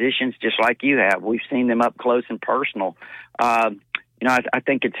transitions just like you have, we've seen them up close and personal. I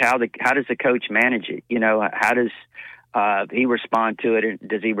think it's how does the coach manage it? How does he respond to it? And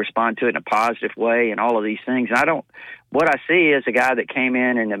does he respond to it in a positive way? And all of these things. And what I see is a guy that came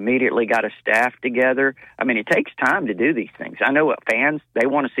in and immediately got a staff together. It takes time to do these things. I know what fans, they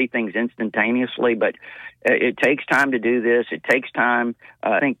want to see things instantaneously, but it takes time to do this. It takes time.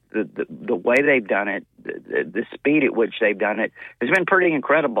 I think the way they've done it, the speed at which they've done it has been pretty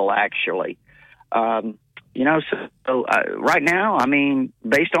incredible, actually. So right now,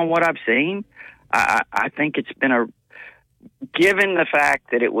 based on what I've seen, I think it's been given the fact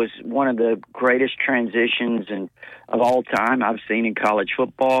that it was one of the greatest transitions of all time I've seen in college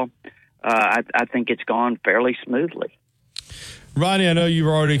football, I think it's gone fairly smoothly. Ronnie, I know you've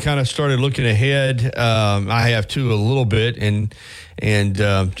already kind of started looking ahead. I have too, a little bit, and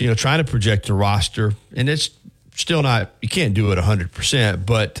trying to project the roster, and it's still not, you can't do it 100%,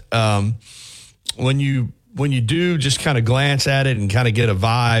 but when you do just kind of glance at it and kind of get a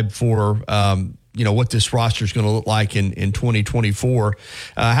vibe for what this roster is going to look like in 2024.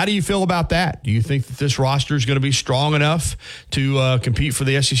 How do you feel about that? Do you think that this roster is going to be strong enough to compete for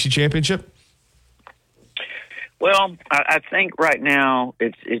the SEC championship? Well, I think right now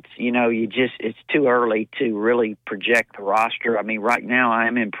it's too early to really project the roster. Right now I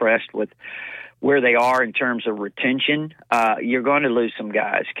am impressed with where they are in terms of retention. You're going to lose some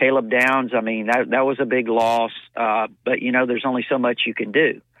guys. Caleb Downs, that was a big loss, but there's only so much you can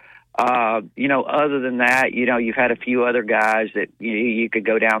do. Other than that, you've had a few other guys that you could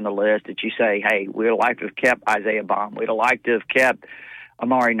go down the list that you say, hey, we'd have liked to have kept Isaiah Baum. We'd have liked to have kept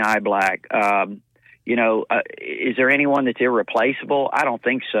Amari Niblack. Is there anyone that's irreplaceable? I don't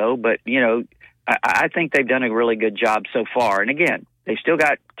think so, but, I think they've done a really good job so far. And again, they still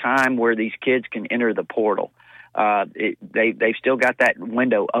got time where these kids can enter the portal. They've still got that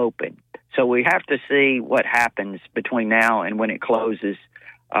window open. So we have to see what happens between now and when it closes.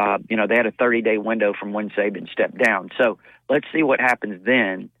 They had a 30-day window from when Saban stepped down. So let's see what happens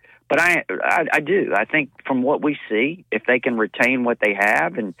then. But I do. I think from what we see, if they can retain what they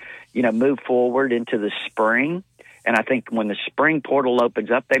have and, move forward into the spring, and I think when the spring portal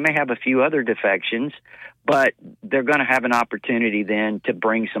opens up, they may have a few other defections, but they're going to have an opportunity then to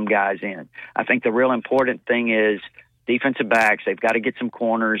bring some guys in. I think the real important thing is defensive backs. They've got to get some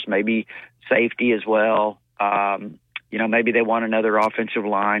corners, maybe safety as well. Maybe they want another offensive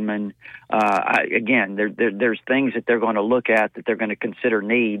lineman. Again, there's things that they're going to look at that they're going to consider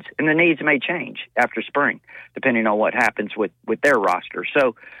needs, and the needs may change after spring, depending on what happens with their roster.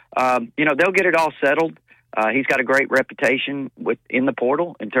 So, they'll get it all settled. He's got a great reputation in the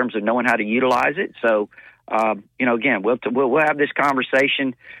portal in terms of knowing how to utilize it. So, again, we'll have this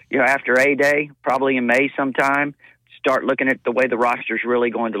conversation, after A-Day, probably in May sometime. Start looking at the way the roster is really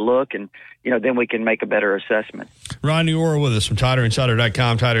going to look, and then we can make a better assessment. Ron Neora with us from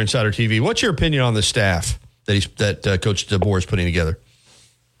TiderInsider.com, Tider Insider TV. What's your opinion on the staff that Coach DeBoer is putting together?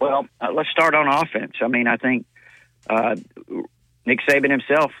 Well, let's start on offense. I mean, I think Nick Saban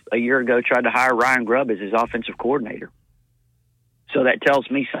himself a year ago tried to hire Ryan Grubb as his offensive coordinator. So that tells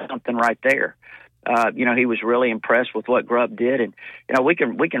me something right there. He was really impressed with what Grubb did, and we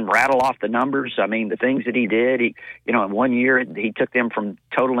can rattle off the numbers. I mean, the things that he did. In 1 year he took them from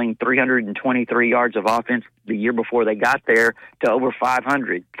totaling 323 yards of offense the year before they got there to over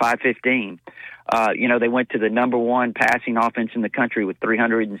 515. They went to the number one passing offense in the country with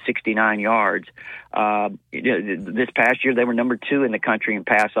 369 yards. This past year they were number 2 in the country in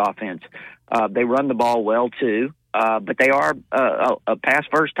pass offense. They run the ball well too. But they are a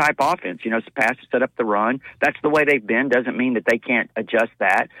pass-first type offense. It's a pass to set up the run. That's the way they've been. Doesn't mean that they can't adjust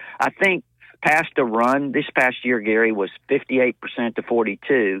that. I think pass to run this past year, Gary, was 58% to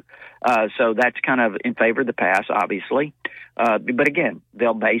 42%. So that's kind of in favor of the pass, obviously. But again,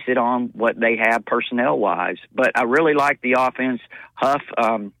 they'll base it on what they have personnel-wise. But I really like the offense.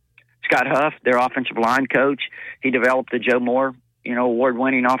 Scott Huff, their offensive line coach, he developed the Joe Moore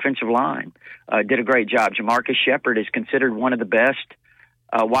award-winning offensive line. Did a great job. Jamarcus Shepard is considered one of the best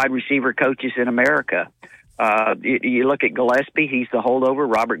wide receiver coaches in America. You look at Gillespie, he's the holdover.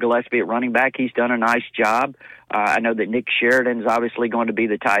 Robert Gillespie at running back, he's done a nice job. I know that Nick Sheridan's obviously going to be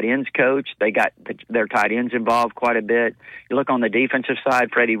the tight ends coach. They got their tight ends involved quite a bit. You look on the defensive side,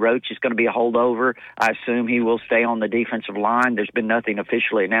 Freddie Roach is going to be a holdover. I assume he will stay on the defensive line. There's been nothing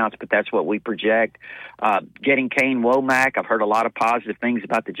officially announced, but that's what we project. Getting Kane Womack, I've heard a lot of positive things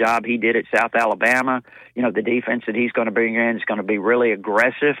about the job he did at South Alabama. The defense that he's going to bring in is going to be really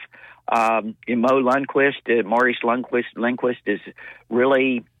aggressive. Maurice Lundquist is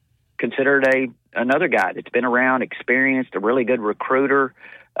really considered another guy that's been around, experienced, a really good recruiter.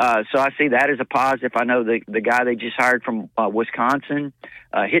 So I see that as a positive. I know the guy they just hired from Wisconsin,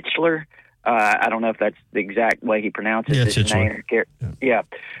 Hitchler. I don't know if that's the exact way he pronounces his name. Yeah.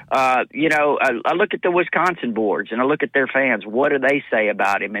 I look at the Wisconsin boards and I look at their fans. What do they say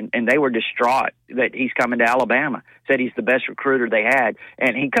about him? And they were distraught that he's coming to Alabama. Said he's the best recruiter they had.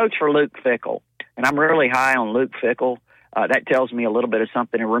 And he coached for Luke Fickell. And I'm really high on Luke Fickell. That tells me a little bit of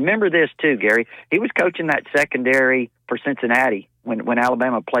something. And remember this too, Gary. He was coaching that secondary for Cincinnati when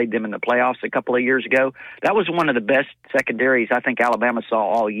Alabama played them in the playoffs a couple of years ago. That was one of the best secondaries I think Alabama saw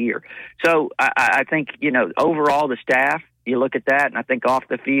all year. So I think, overall the staff, you look at that, and I think off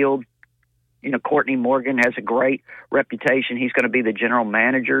the field, Courtney Morgan has a great reputation. He's going to be the general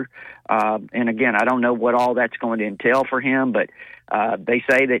manager. And again, I don't know what all that's going to entail for him, but they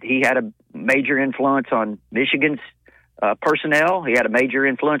say that he had a major influence on Michigan's personnel. He had a major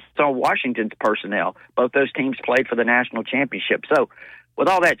influence on Washington's personnel. Both those teams played for the national championship. So with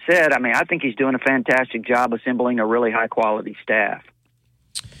all that said, I think he's doing a fantastic job assembling a really high-quality staff.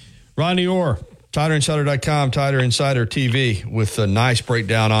 Ronnie Orr, TiderInsider.com, Tider Insider TV, with a nice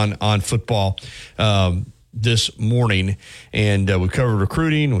breakdown on football this morning. And we've covered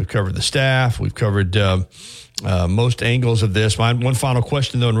recruiting, we've covered the staff, we've covered most angles of this. One final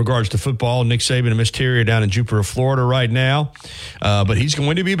question, though, in regards to football. Nick Saban and Miss Terry are down in Jupiter, Florida right now, but he's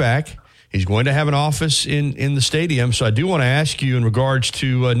going to be back. He's going to have an office in the stadium. So I do want to ask you in regards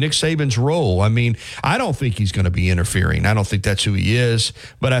to Nick Saban's role. I don't think he's going to be interfering. I don't think that's who he is,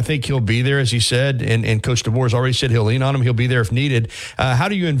 but I think he'll be there, as he said, and Coach DeBoer has already said he'll lean on him. He'll be there if needed. How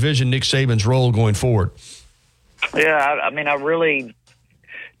do you envision Nick Saban's role going forward? Yeah, I really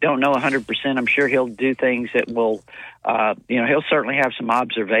don't know 100%. I'm sure he'll do things that will, he'll certainly have some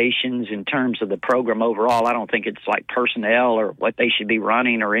observations in terms of the program overall. I don't think it's like personnel or what they should be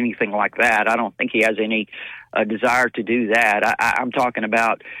running or anything like that. I don't think he has any desire to do that. I'm talking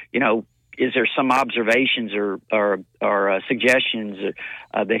about, is there some observations or suggestions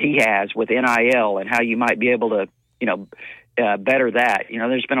that he has with NIL and how you might be able to, better that?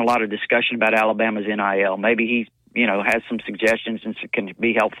 There's been a lot of discussion about Alabama's NIL. Maybe he's, has some suggestions and can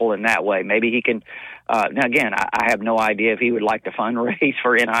be helpful in that way. Maybe he can, now again, I have no idea if he would like to fundraise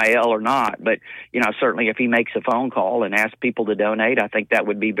for NIL or not, but, certainly if he makes a phone call and asks people to donate, I think that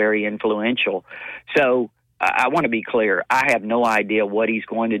would be very influential. So, I want to be clear. I have no idea what he's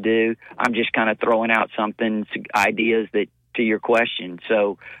going to do. I'm just kind of throwing out ideas that to your question.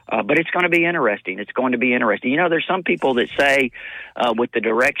 So, but it's going to be interesting. It's going to be interesting. There's some people that say with the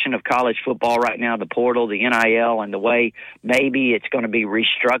direction of college football right now, the portal, the NIL, and the way maybe it's going to be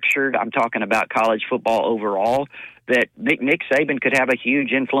restructured, I'm talking about college football overall, that Nick Saban could have a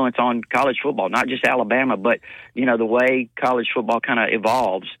huge influence on college football, not just Alabama, but, the way college football kind of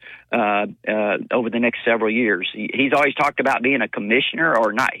evolves over the next several years. He's always talked about being a commissioner,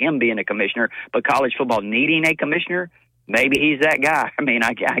 or not him being a commissioner, but college football needing a commissioner. Maybe he's that guy. I mean,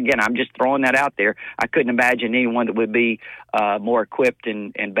 I'm just throwing that out there. I couldn't imagine anyone that would be more equipped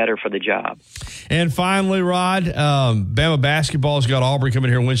and better for the job. And finally, Rod, Bama basketball's got Auburn coming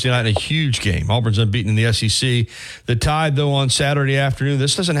here Wednesday night in a huge game. Auburn's unbeaten in the SEC. The Tide, though, on Saturday afternoon.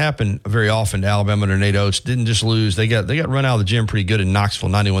 This doesn't happen very often to Alabama under Nate Oates. Didn't just lose. They got run out of the gym pretty good in Knoxville,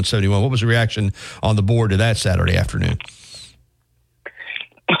 91-71. What was the reaction on the board to that Saturday afternoon?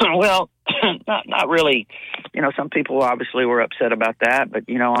 Well, not really. Some people obviously were upset about that, but,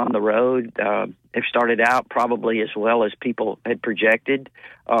 on the road, they've started out probably as well as people had projected,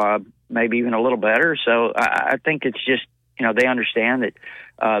 maybe even a little better. So I think it's just, they understand that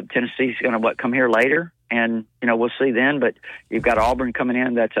Tennessee's going to come here later, and, we'll see then. But you've got Auburn coming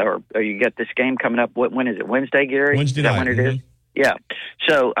in. Or you got this game coming up. When is it? Wednesday, Gary? Wednesday night. Is that when it is? Yeah.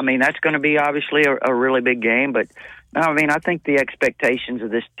 So, that's going to be obviously a really big game, but no, I think the expectations of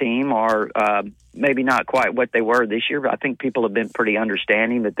this team are maybe not quite what they were this year, but I think people have been pretty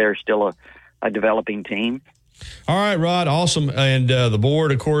understanding that they're still a developing team. All right, Rod, awesome. And the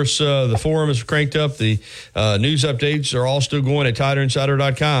board, of course, the forum is cranked up. The news updates are all still going at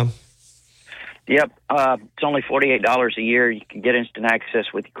TiderInsider.com. Yep. It's only $48 a year. You can get instant access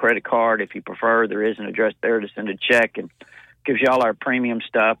with your credit card if you prefer. There is an address there to send a check, and gives you all our premium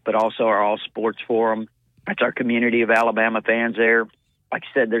stuff, but also our all sports forum. That's our community of Alabama fans there. Like I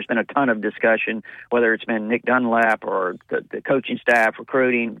said, there's been a ton of discussion, whether it's been Nick Dunlap or the coaching staff,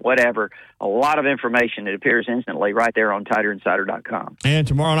 recruiting, whatever. A lot of information that appears instantly right there on TiderInsider.com. And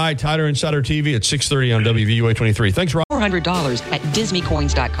tomorrow night, Tider Insider TV at 6:30 on WVUA 23. Thanks, Rob. $400 at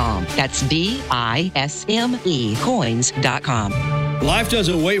DismeCoins.com. That's DISME Coins.com. Life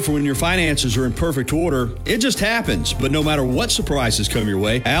doesn't wait for when your finances are in perfect order. It just happens. But no matter what surprises come your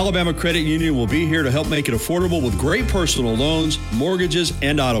way, Alabama Credit Union will be here to help make it affordable with great personal loans, mortgages,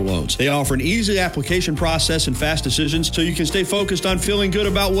 and auto loans. They offer an easy application process and fast decisions so you can stay focused on feeling good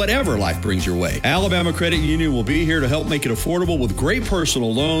about whatever life brings your way. Alabama Credit Union will be here to help make it affordable with great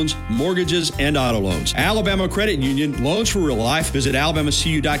personal loans, mortgages, and auto loans. Alabama Credit Union, loans for real life. Visit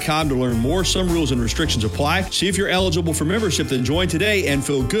alabamacu.com to learn more. Some rules and restrictions apply. See if you're eligible for membership, then join today and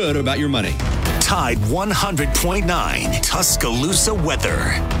feel good about your money. Tide 100.9 Tuscaloosa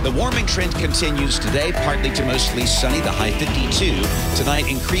weather. The warming trend continues today, partly to mostly sunny, the high 52. Tonight,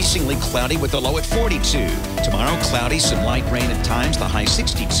 increasingly cloudy with a low at 42. Tomorrow, cloudy, some light rain at times, the high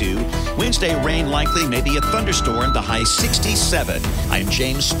 62. Wednesday, rain likely, maybe a thunderstorm, the high 67. I'm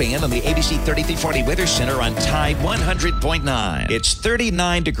James Spann on the ABC 3340 Weather Center on Tide 100.9. It's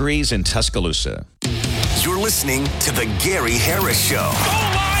 39 degrees in Tuscaloosa. You're listening to The Gary Harris Show. Goal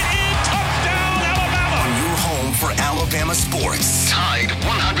line in, touchdown, Alabama! On your home for Alabama sports. Tide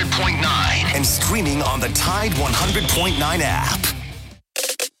 100.9. And streaming on the Tide 100.9 app.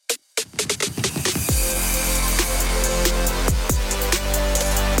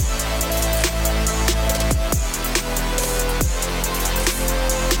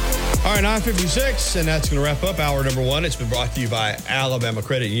 All right, 9:56, and that's going to wrap up hour number one. It's been brought to you by Alabama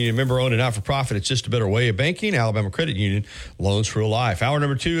Credit Union. Member-owned and not-for-profit. It's just a better way of banking. Alabama Credit Union, loans for real life. Hour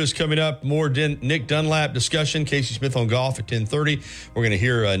number two is coming up. More Nick Dunlap discussion. Casey Smith on golf at 10:30. We're going to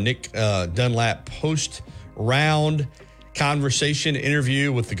hear Nick Dunlap post-round conversation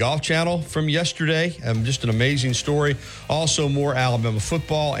interview with the Golf Channel from yesterday. Just an amazing story. Also, more Alabama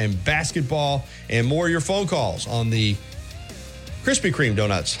football and basketball, and more of your phone calls on the Krispy Kreme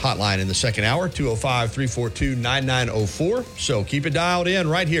Donuts hotline in the second hour, 205-342-9904. So keep it dialed in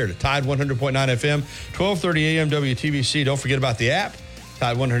right here to Tide 100.9 FM, 1230 AM WTBC. Don't forget about the app,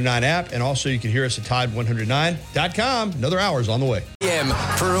 Tide 109 app, and also you can hear us at Tide109.com. Another hour is on the way.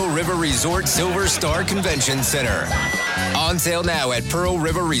 Pearl River Resort Silver Star Convention Center. On sale now at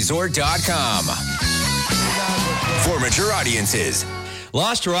PearlRiverResort.com. For mature audiences.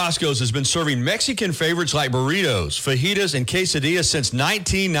 Los Tarascos has been serving Mexican favorites like burritos, fajitas, and quesadillas since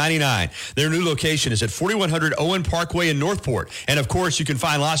 1999. Their new location is at 4100 Owen Parkway in Northport. And, of course, you can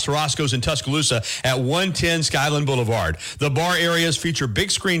find Los Tarascos in Tuscaloosa at 110 Skyland Boulevard. The bar areas feature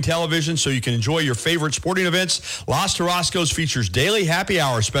big screen television so you can enjoy your favorite sporting events. Los Tarascos features daily happy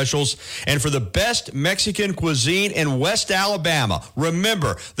hour specials. And for the best Mexican cuisine in West Alabama,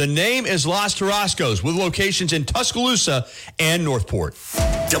 remember, the name is Los Tarascos with locations in Tuscaloosa and Northport.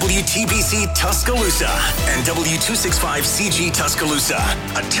 WTBC Tuscaloosa and W265CG Tuscaloosa,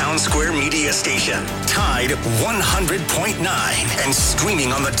 a Town Square media station. Tide 100.9 and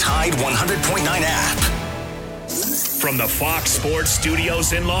streaming on the Tide 100.9 app. From the Fox Sports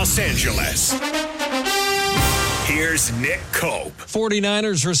Studios in Los Angeles, here's Nick Cope.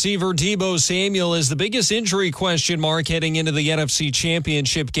 49ers receiver Deebo Samuel is the biggest injury question mark heading into the NFC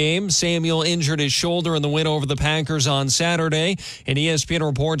Championship game. Samuel injured his shoulder in the win over the Packers on Saturday, and ESPN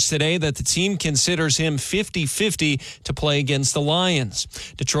reports today that the team considers him 50-50 to play against the Lions.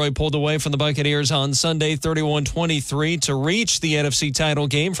 Detroit pulled away from the Buccaneers on Sunday 31-23 to reach the NFC title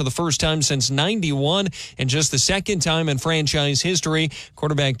game for the first time since 91 and just the second time in franchise history.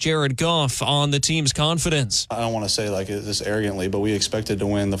 Quarterback Jared Goff on the team's confidence. I don't want to say like this arrogantly, but we expected to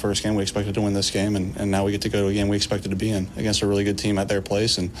win the first game. We expected to win this game, and now we get to go to a game we expected to be in against a really good team at their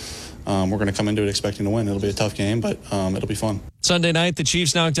place, and we're going to come into it expecting to win. It'll be a tough game, but it'll be fun. Sunday night, the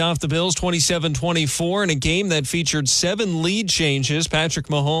Chiefs knocked off the Bills 27-24 in a game that featured 7 lead changes. Patrick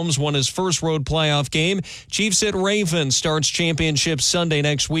Mahomes won his first road playoff game. Chiefs at Ravens starts championship Sunday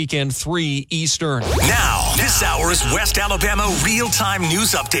next weekend, 3 Eastern. Now, this hour's West Alabama real-time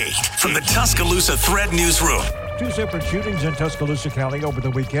news update from the Tuscaloosa Thread Newsroom. 2 separate shootings in Tuscaloosa County over the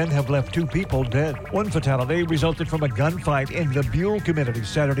weekend have left 2 people dead. One fatality resulted from a gunfight in the Buell community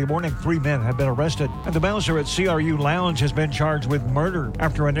Saturday morning. 3 men have been arrested, and the bouncer at CRU Lounge has been charged with murder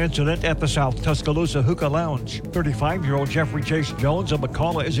after an incident at the South Tuscaloosa Hookah Lounge. 35-year-old Jeffrey Chase Jones of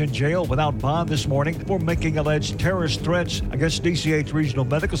McCalla is in jail without bond this morning for making alleged terrorist threats against DCH Regional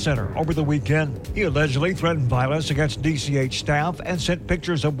Medical Center over the weekend. He allegedly threatened violence against DCH staff and sent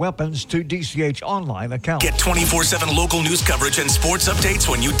pictures of weapons to DCH online accounts. Get 24/7 local news coverage and sports updates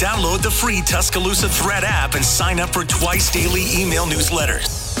when you download the free Tuscaloosa Thread app and sign up for twice daily email newsletters.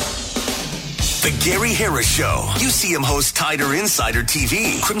 The Gary Harris Show. UCM host Tider Insider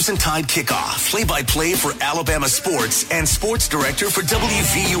TV. Crimson Tide Kickoff. Play-by-play for Alabama sports and sports director for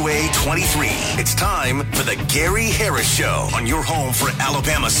WVUA 23. It's time for the Gary Harris Show on your home for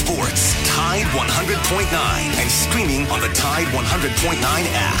Alabama sports. Tide 100.9 and streaming on the Tide 100.9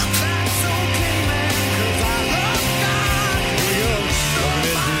 app.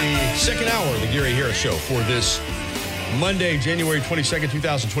 Second hour of the Gary Harris Show for this Monday, January 22nd,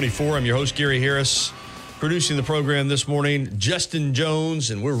 2024. I'm your host, Gary Harris. Producing the program this morning, Justin Jones,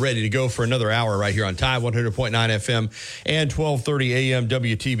 and we're ready to go for another hour right here on Tide 100.9 FM and 1230 AM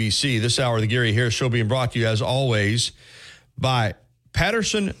WTBC. This hour of the Gary Harris Show being brought to you, as always, by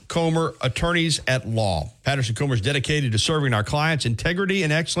Patterson Comer Attorneys at Law. Patterson Comer is dedicated to serving our clients. Integrity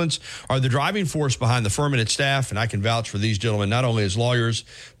and excellence are the driving force behind the firm and its staff, and I can vouch for these gentlemen not only as lawyers,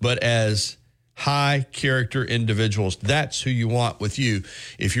 but as high-character individuals. That's who you want with you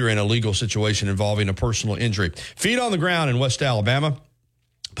if you're in a legal situation involving a personal injury. Feet on the ground in West Alabama.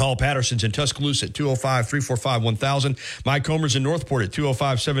 Paul Patterson's in Tuscaloosa at 205-345-1000. Mike Comer's in Northport at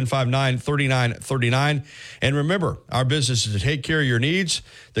 205-759-3939. And remember, our business is to take care of your needs.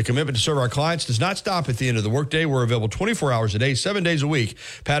 The commitment to serve our clients does not stop at the end of the workday. We're available 24 hours a day, 7 days a week.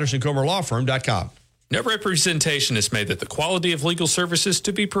 PattersonComerLawFirm.com. No representation is made that the quality of legal services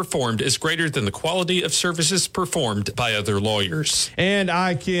to be performed is greater than the quality of services performed by other lawyers. And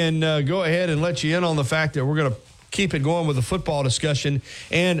I can go ahead and let you in on the fact that we're going to keep it going with the football discussion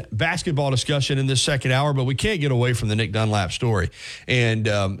and basketball discussion in this second hour, but we can't get away from the Nick Dunlap story. And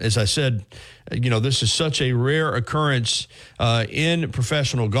as I said, this is such a rare occurrence in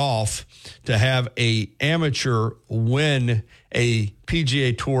professional golf to have a amateur win a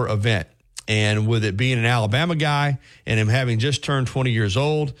PGA Tour event. And with it being an Alabama guy and him having just turned 20 years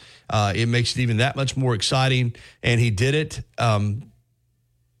old, it makes it even that much more exciting. And he did it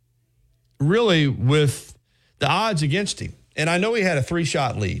really with the odds against him. And I know he had a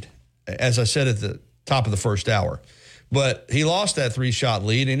 3-shot lead, as I said at the top of the first hour. But he lost that 3-shot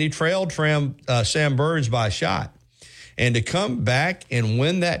lead, and he trailed Sam Burns by a shot. And to come back and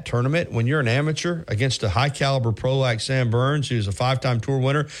win that tournament when you're an amateur against a high-caliber pro like Sam Burns, who's a 5-time tour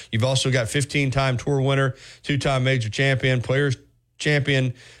winner. You've also got 15-time tour winner, 2-time major champion, players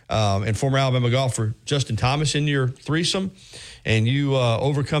champion, and former Alabama golfer Justin Thomas in your threesome. And you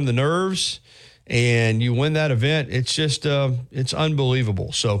overcome the nerves and you win that event, it's just it's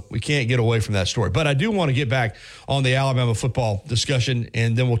unbelievable. So we can't get away from that story. But I do want to get back on the Alabama football discussion,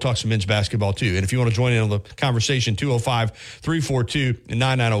 and then we'll talk some men's basketball too. And if you want to join in on the conversation,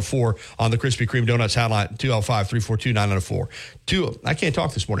 205-342-9904 on the Krispy Kreme Donuts hotline, 205-342-9904. I can't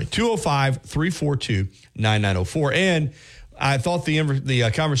talk this morning. 205-342-9904. And I thought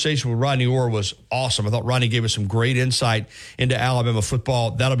the conversation with Rodney Orr was awesome. I thought Rodney gave us some great insight into Alabama football.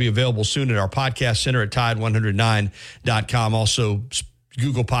 That'll be available soon at our podcast center at Tide109.com. Also,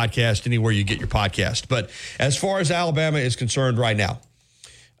 Google Podcast, anywhere you get your podcast. But as far as Alabama is concerned right now,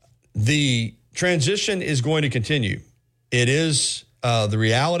 the transition is going to continue. It is the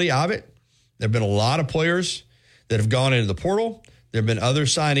reality of it. There have been a lot of players that have gone into the portal. There have been other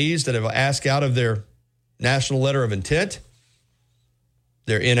signees that have asked out of their national letter of intent.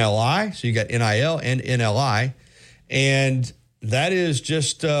 They're NLI, so you got NIL and NLI, and that is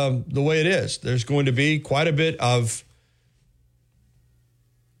just the way it is. There's going to be quite a bit of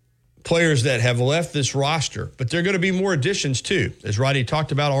players that have left this roster, but there are going to be more additions too. As Rodney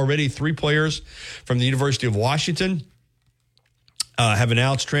talked about already, 3 players from the University of Washington have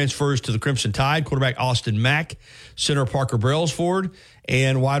announced transfers to the Crimson Tide: quarterback Austin Mack, center Parker Brailsford,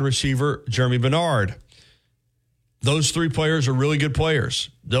 and wide receiver Jeremy Bernard. Those 3 players are really good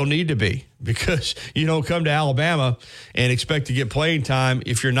players. They'll need to be, because you don't come to Alabama and expect to get playing time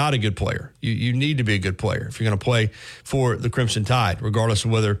if you're not a good player. You need to be a good player if you're going to play for the Crimson Tide, regardless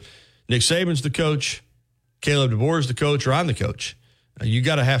of whether Nick Saban's the coach, Caleb DeBoer is the coach, or I'm the coach. You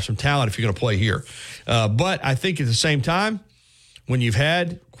got to have some talent if you're going to play here. But I think at the same time, when you've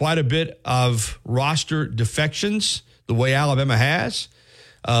had quite a bit of roster defections, the way Alabama has,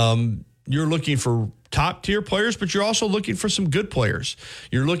 you're looking for top-tier players, but you're also looking for some good players.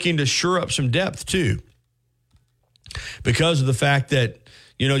 You're looking to shore up some depth, too, because of the fact that,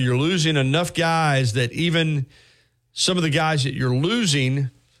 you're losing enough guys that even some of the guys that you're losing,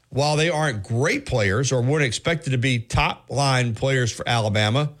 while they aren't great players or weren't expected to be top-line players for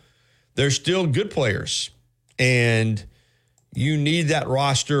Alabama, they're still good players. And you need that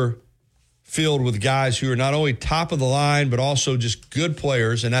roster filled with guys who are not only top of the line, but also just good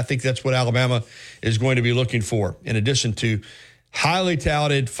players. And I think that's what Alabama is going to be looking for, in addition to highly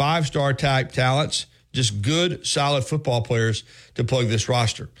talented 5-star type talents, just good, solid football players to plug this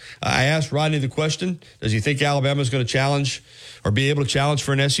roster. I asked Rodney the question, does he think Alabama is going to challenge or be able to challenge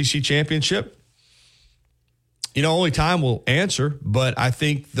for an SEC championship? Only time will answer, but I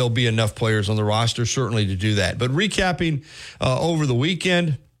think there'll be enough players on the roster certainly to do that. But recapping over the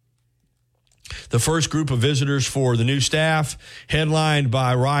weekend, the first group of visitors for the new staff, headlined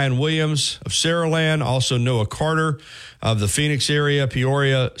by Ryan Williams of Saraland, also Noah Carter of the Phoenix area,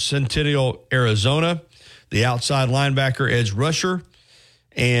 Peoria, Centennial, Arizona, the outside linebacker, edge rusher,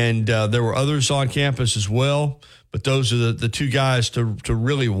 and there were others on campus as well, but those are the 2 guys to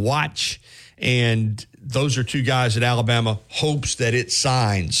really watch, and those are 2 guys that Alabama hopes that it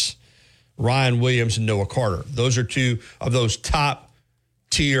signs, Ryan Williams and Noah Carter. Those are 2 of those top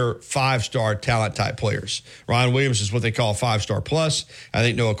tier 5-star talent type players. Ryan Williams is what they call 5-star plus. I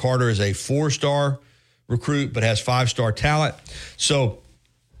think Noah Carter is a 4-star recruit, but has 5-star talent. So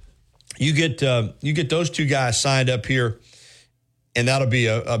you get those 2 guys signed up here, and that'll be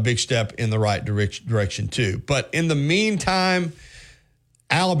a big step in the right direction too. But in the meantime,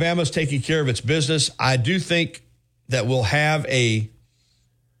 Alabama's taking care of its business. I do think that we'll have a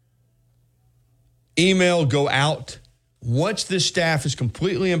email go out once this staff is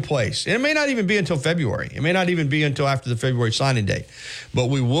completely in place. And it may not even be until February. It may not even be until after the February signing date. But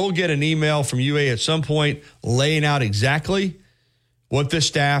we will get an email from UA at some point laying out exactly what this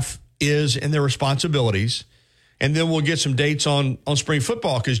staff is and their responsibilities. And then we'll get some dates on spring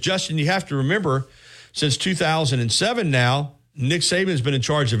football. Because, Justin, you have to remember, since 2007 now, Nick Saban's been in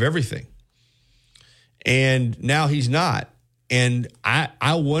charge of everything. And now he's not. And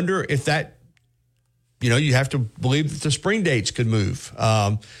I wonder if that, you have to believe that the spring dates could move.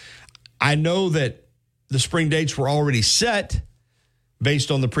 I know that the spring dates were already set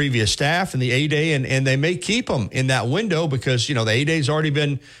based on the previous staff and the A-Day, and they may keep them in that window because, the A-Day's already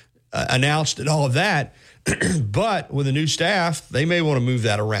been announced and all of that. But with a new staff, they may want to move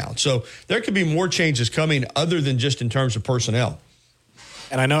that around. So there could be more changes coming other than just in terms of personnel.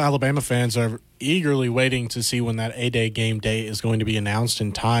 And I know Alabama fans are eagerly waiting to see when that A-Day game day is going to be announced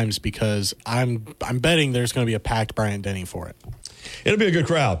in times, because I'm betting there's going to be a packed Bryant-Denny for it. It'll be a good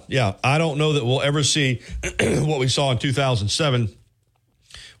crowd. Yeah. I don't know that we'll ever see what we saw in 2007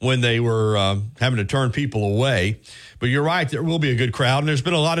 when they were having to turn people away. But you're right, there will be a good crowd. And there's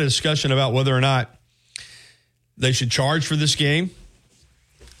been a lot of discussion about whether or not they should charge for this game.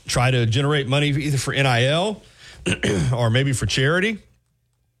 try to generate money either for NIL or maybe for charity.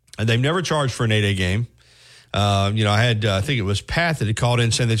 And they've never charged for an 8A game. I had, I think it was Pat that had called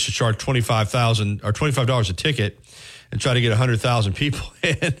in saying they should charge $25 a ticket and try to get 100,000 people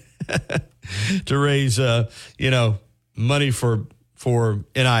in to raise, money for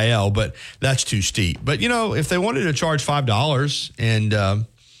NIL, but that's too steep. But, if they wanted to charge $5 and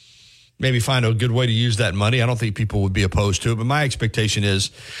maybe find a good way to use that money, I don't think people would be opposed to it. But my expectation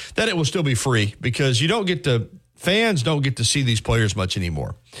is that it will still be free because fans don't get to see these players much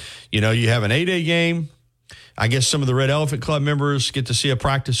anymore. You have an 8A game. I guess some of the Red Elephant Club members get to see a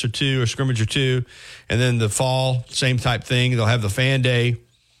practice or two, or scrimmage or two. And then the fall, same type thing. They'll have the fan day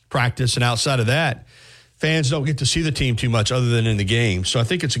practice. And outside of that, fans don't get to see the team too much other than in the game. So I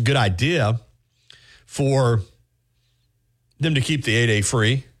think it's a good idea for them to keep the 8A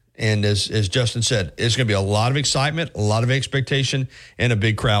free. And as Justin said, it's going to be a lot of excitement, a lot of expectation, and a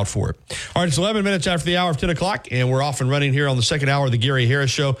big crowd for it. All right, it's 11 minutes after the hour of 10 o'clock, and we're off and running here on the second hour of the Gary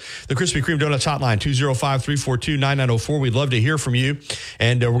Harris Show. The Krispy Kreme Donuts hotline, 205-342-9904. We'd love to hear from you.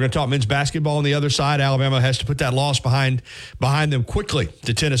 And we're going to talk men's basketball on the other side. Alabama has to put that loss behind them quickly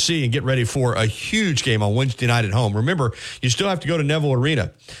to Tennessee and get ready for a huge game on Wednesday night at home. Remember, you still have to go to Neville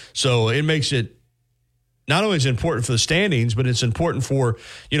Arena. So it makes it not only is it important for the standings, but it's important for,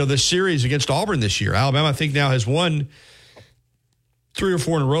 this series against Auburn this year. Alabama, I think, now has won 3 or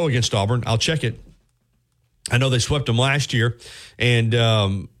 4 in a row against Auburn. I'll check it. I know they swept them last year,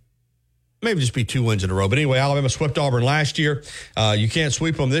 and maybe just be 2 wins in a row. But anyway, Alabama swept Auburn last year. You can't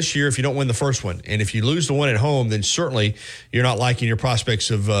sweep them this year if you don't win the first one. And if you lose the one at home, then certainly you're not liking your prospects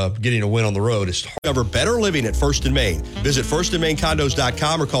of getting a win on the road. It's hard. Discover better living at First and Main. Visit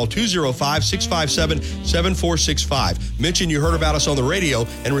firstandmaincondos.com or call 205-657-7465. Mention you heard about us on the radio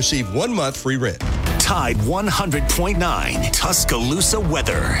and receive 1 month free rent. Tide 100.9 Tuscaloosa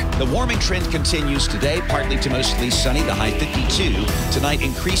weather. The warming trend continues today, partly to mostly sunny, the high 52. Tonight,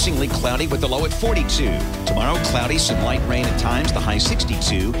 increasingly cloudy with the low at 42. Tomorrow, cloudy, some light rain at times, the high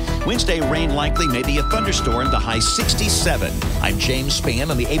 62. Wednesday, rain likely, maybe a thunderstorm, the high 67. I'm James Spann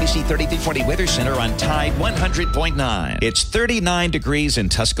on the ABC 3340 Weather Center on Tide 100.9. It's 39 degrees in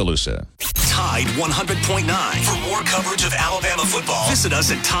Tuscaloosa. Tide 100.9. For more coverage of Alabama football, visit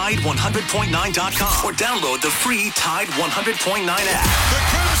us at Tide100.9.com or download the free Tide 100.9 app. The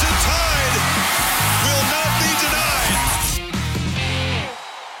Crimson Tide will not be denied.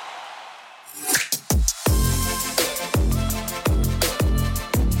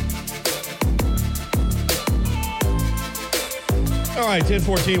 All right,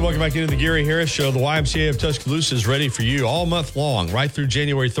 10:14. Welcome back into the Gary Harris Show. The YMCA of Tuscaloosa is ready for you all month long, right through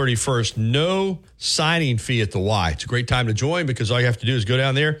January 31st. No signing fee at the Y. It's a great time to join because all you have to do is go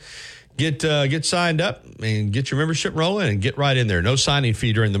down there, get signed up, and get your membership rolling, and get right in there. No signing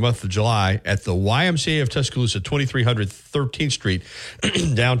fee during the month of July at the YMCA of Tuscaloosa, 2300 13th Street,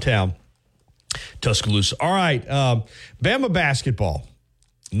 downtown Tuscaloosa. All right, Bama basketball,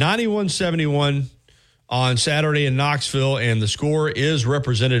 91-71. On Saturday in Knoxville, and the score is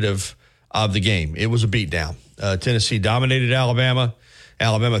representative of the game. It was a beatdown. Tennessee dominated Alabama.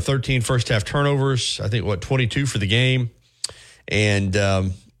 Alabama 13 first-half turnovers. I think, 22 for the game. And,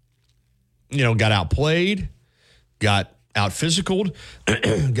 got outplayed, got out-physicaled,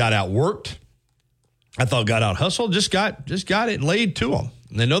 got outworked. I thought got out-hustled, just got it laid to them.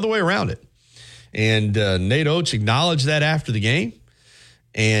 And they know the way around it. And Nate Oates acknowledged that after the game.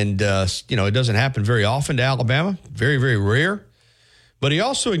 And, it doesn't happen very often to Alabama, very, very rare. But he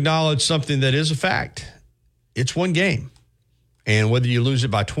also acknowledged something that is a fact. It's one game. And whether you lose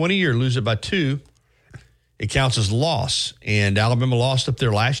it by 20 or lose it by 2, it counts as a loss. And Alabama lost up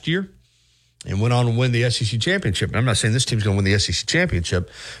there last year and went on to win the SEC championship. And I'm not saying this team's going to win the SEC championship.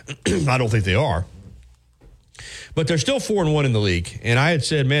 I don't think they are. But they're still 4-1 in the league. And I had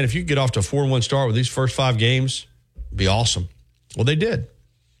said, man, if you could get off to a 4-1 start with these first 5 games, it'd be awesome. Well, they did.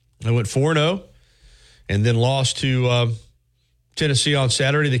 They went 4-0 and then lost to Tennessee on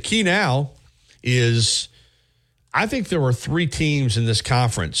Saturday. The key now is I think there were 3 teams in this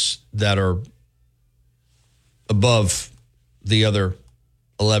conference that are above the other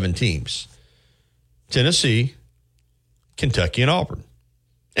 11 teams. Tennessee, Kentucky, and Auburn.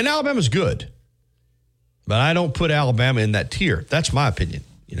 And Alabama's good. But I don't put Alabama in that tier. That's my opinion.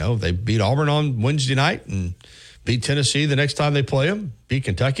 They beat Auburn on Wednesday night and beat Tennessee the next time they play them, beat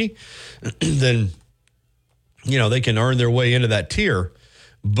Kentucky, then, they can earn their way into that tier.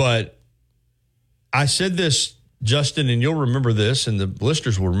 But I said this, Justin, and you'll remember this, and the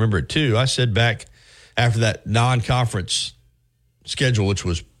listeners will remember it too. I said back after that non-conference schedule, which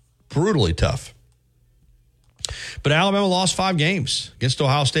was brutally tough, But Alabama lost 5 games against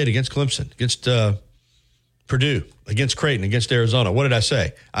Ohio State, against Clemson, against Purdue, against Creighton, against Arizona. What did I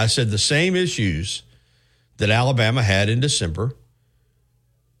say? I said the same issues that Alabama had in December,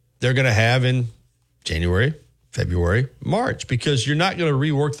 they're going to have in January, February, March, because you're not going to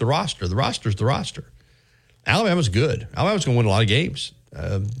rework the roster. The roster's the roster. Alabama's good. Alabama's going to win a lot of games.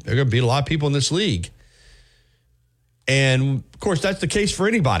 They're going to beat a lot of people in this league. And, of course, that's the case for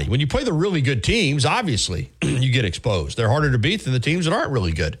anybody. When you play the really good teams, obviously, you get exposed. They're harder to beat than the teams that aren't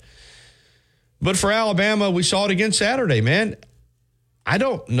really good. But for Alabama, we saw it again Saturday, man. I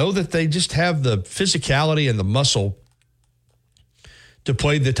don't know that they just have the physicality and the muscle to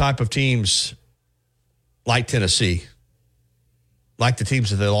play the type of teams like Tennessee, like the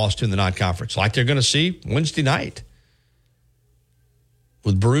teams that they lost to in the non-conference, like they're going to see Wednesday night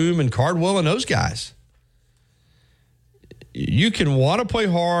with Broome and Cardwell and those guys. You can want to play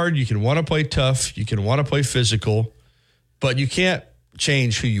hard, you can want to play tough, you can want to play physical, but you can't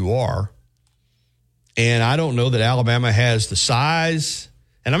change who you are. And I don't know that Alabama has the size,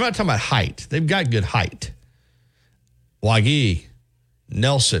 and I'm not talking about height. They've got good height. Wagee,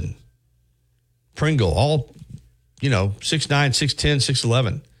 Nelson, Pringle, all, 6'9", 6'10",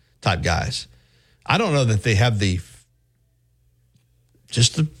 6'11" type guys. I don't know that they have the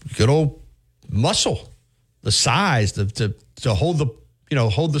good old muscle, the size to hold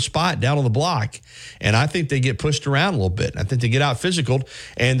the spot down on the block. And I think they get pushed around a little bit. I think they get out physical.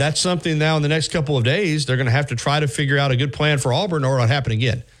 And that's something now in the next couple of days, they're going to have to try to figure out a good plan for Auburn or it'll happen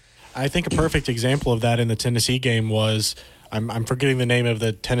again. I think a perfect example of that in the Tennessee game was, I'm forgetting the name of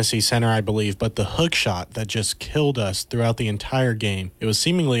the Tennessee center, I believe, but the hook shot that just killed us throughout the entire game. It was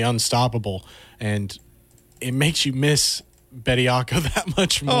seemingly unstoppable, and it makes you miss Bediako that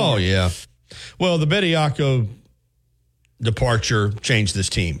much more. Oh, yeah. Well, the Bediako departure changed this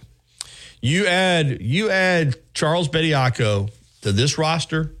team. You add Charles Bediako to this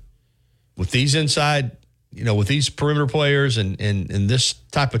roster with these inside, with these perimeter players and this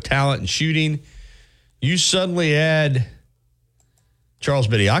type of talent and shooting, you suddenly add Charles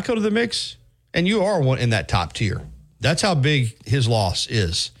Bediako to the mix, and you are one in that top tier. That's how big his loss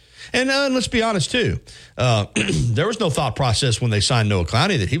is. And let's be honest, too. There was no thought process when they signed Noah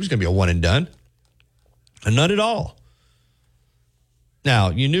Clowney that he was going to be a one and done. And none at all. Now,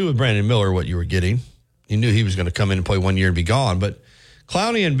 you knew with Brandon Miller what you were getting. You knew he was going to come in and play 1 year and be gone. But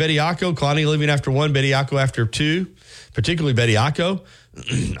Clowney and Bediako, Clowney leaving after 1, Bediako after 2, particularly Bediako,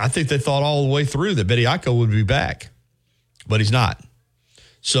 I think they thought all the way through that Bediako would be back. But he's not.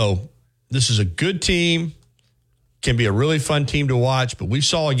 So this is a good team, can be a really fun team to watch, but we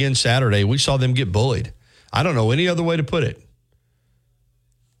saw again Saturday, we saw them get bullied. I don't know any other way to put it.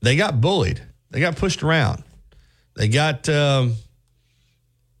 They got bullied. They got pushed around. They got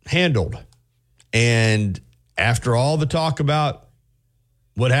handled. And after all the talk about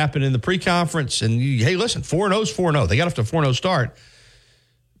what happened in the pre-conference, and hey, listen, 4-0 is 4-0. They got off to a 4-0 start.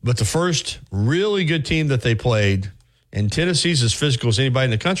 But the first really good team that they played, and Tennessee's as physical as anybody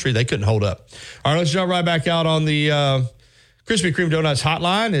in the country, they couldn't hold up. All right, let's jump right back out on the Krispy Kreme Donuts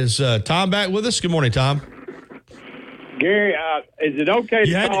hotline. Is Tom back with us? Good morning, Tom. Gary, is it okay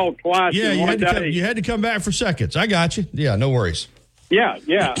to call twice in one day? You had to come back for seconds. I got you. Yeah, no worries. Yeah.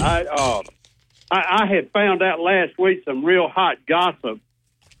 I had found out last week some real hot gossip,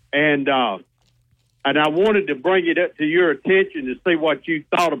 and I wanted to bring it up to your attention to see what you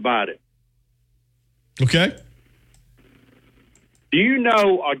thought about it. Okay. Do you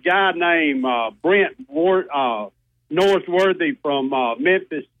know a guy named Brent Northworthy from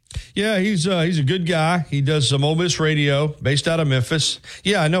Memphis? Yeah, he's a good guy. He does some Ole Miss radio based out of Memphis.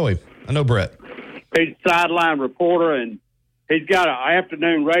 Yeah, I know him. I know Brett. He's a sideline reporter, and he's got an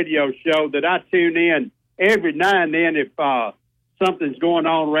afternoon radio show that I tune in every now and then if something's going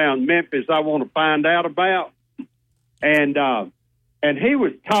on around Memphis I want to find out about. And he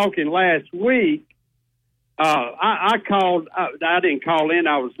was talking last week. I called. I didn't call in.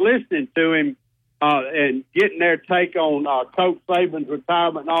 I was listening to him and getting their take on Coach Saban's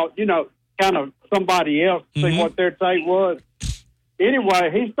retirement and all. Kind of somebody else to see what their take was. Anyway,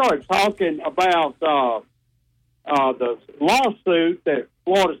 he started talking about the lawsuit that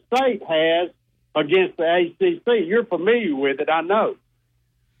Florida State has against the ACC. You're familiar with it, I know.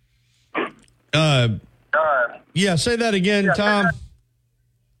 Yeah, say that again, Tom.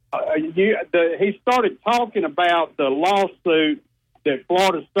 He started talking about the lawsuit that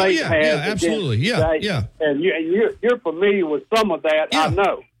Florida State has. Yeah, absolutely. Yeah. And you're familiar with some of that, yeah. I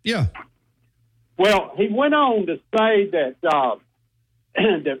know. Yeah. Well, he went on to say that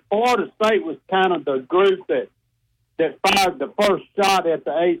that Florida State was kind of the group that fired the first shot at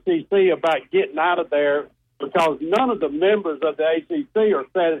the ACC about getting out of there because none of the members of the ACC are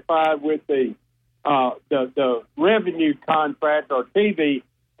satisfied with the revenue contract or TV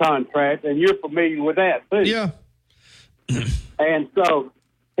contract, and you're familiar with that too. Yeah. And so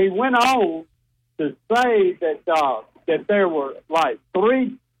he went on to say that there were like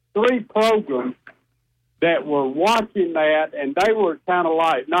three programs that were watching that, and they were kind of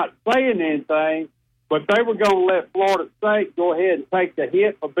like not saying anything, but they were going to let Florida State go ahead and take the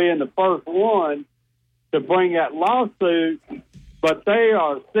hit for being the first one to bring that lawsuit, but they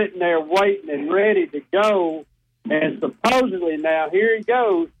are sitting there waiting and ready to go. And supposedly now, here he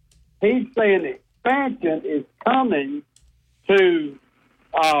goes, he's saying expansion is coming to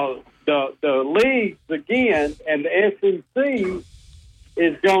the leagues again, and the SEC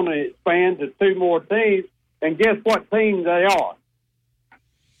is going to expand to 2 more teams. And guess what teams they are?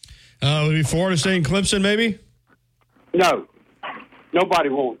 Would be Florida State and Clemson, maybe? No. Nobody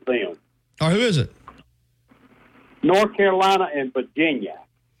wants them. Or who is it? North Carolina and Virginia.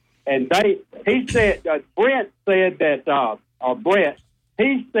 And he said, Brett said that,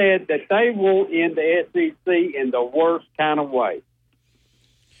 he said that they want in the SEC in the worst kind of way.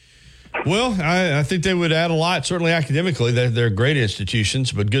 Well, I think they would add a lot, certainly academically. They're great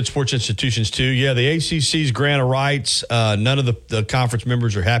institutions, but good sports institutions too. Yeah, the ACC's grant of rights, none of the conference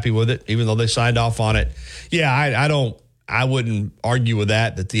members are happy with it, even though they signed off on it. Yeah, I wouldn't argue with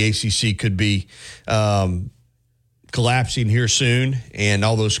that the ACC could be collapsing here soon, and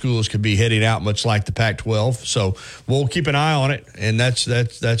all those schools could be heading out, much like the Pac-12. So we'll keep an eye on it, and that's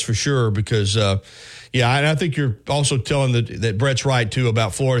for sure, because yeah, and I think you're also telling that Brett's right too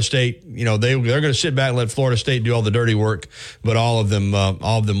about Florida State. You know, they're going to sit back and let Florida State do all the dirty work, but all of them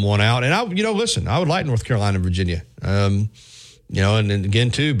won out. And listen, I would like North Carolina and Virginia. You know, and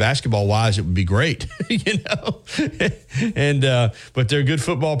again too, basketball wise, it would be great. You know, and but they're good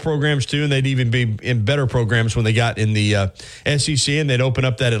football programs too, and they'd even be in better programs when they got in the SEC, and they'd open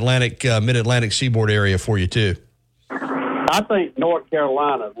up that mid-Atlantic seaboard area for you too. I think North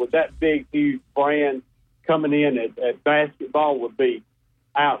Carolina, with that big, huge brand coming in at basketball, would be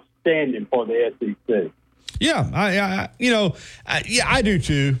outstanding for the SEC. Yeah, I do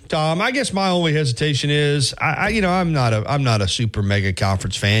too, Tom. I guess my only hesitation is, I'm not a super mega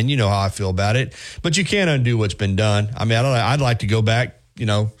conference fan. You know how I feel about it, but you can't undo what's been done. I mean, I'd like to go back,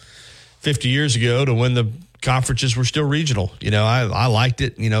 50 years ago to when the conferences were still regional. I liked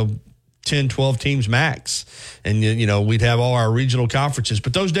it. 10, 12 teams max. And, we'd have all our regional conferences.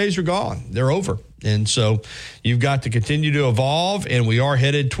 But those days are gone. They're over. And so you've got to continue to evolve, and we are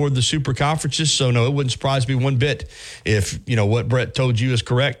headed toward the super conferences. So, no, it wouldn't surprise me one bit if, what Brett told you is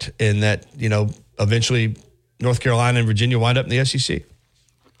correct, and that, eventually North Carolina and Virginia wind up in the SEC.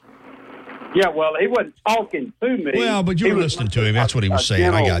 Yeah, well, he wasn't talking to me. Well, but you were listening to him. That's what he was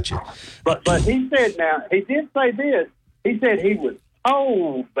saying. I got you. But he said, now, he did say this. He said he was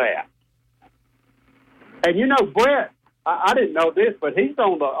told that. And Brett, I didn't know this, but he's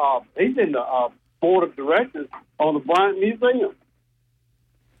on he's in the board of directors on the Bryant Museum.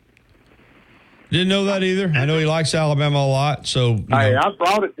 Didn't know that either. I know he likes Alabama a lot. So hey, I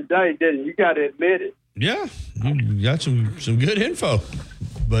brought it today, didn't you? Got to admit it. Yeah, you got some good info,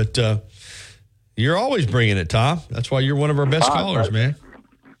 but you're always bringing it, Tom. That's why you're one of our best callers, man.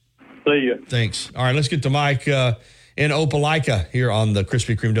 See you. Thanks. All right, let's get to Mike in Opelika here on the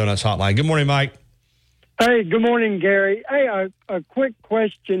Krispy Kreme Donuts hotline. Good morning, Mike. Hey, good morning, Gary. Hey, a quick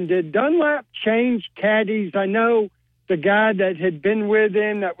question. Did Dunlap change caddies? I know the guy that had been with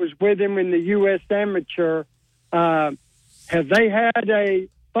him, that was with him in the U.S. Amateur, have they had a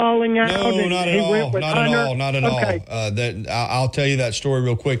falling out? No, not at all. Not at okay. all. I'll tell you that story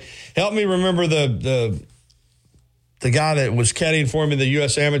real quick. Help me remember the guy that was caddying for him in the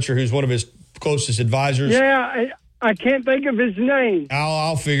U.S. Amateur, who's one of his closest advisors. Yeah, I can't think of his name.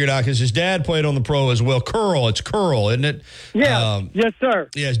 I'll figure it out because his dad played on the pro as well. Curl, it's Curl, isn't it? Yeah, yes, sir.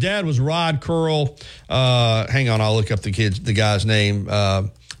 Yeah, his dad was Rod Curl. Hang on, I'll look up the guy's name.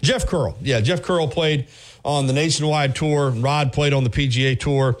 Jeff Curl. Yeah, Jeff Curl played on the Nationwide Tour. Rod played on the PGA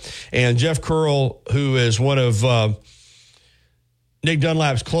Tour. And Jeff Curl, who is one of Nick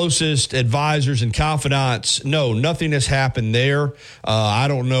Dunlap's closest advisors and confidants, no, nothing has happened there. I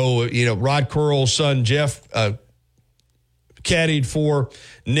don't know. Rod Curl's son, Jeff, caddied for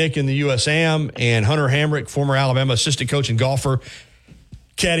Nick in the U.S. Am, and Hunter Hamrick, former Alabama assistant coach and golfer,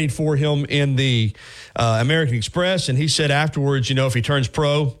 caddied for him in the American Express. And he said afterwards, if he turns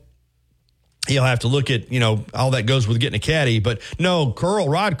pro, he'll have to look at, all that goes with getting a caddy. But no,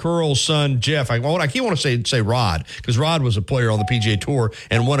 Rod Curl's son, Jeff, I keep want to say Rod, because Rod was a player on the PGA Tour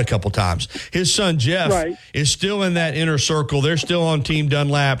and won a couple times. His son, Jeff, is still in that inner circle. They're still on Team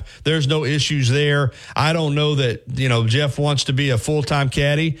Dunlap. There's no issues there. I don't know that, Jeff wants to be a full-time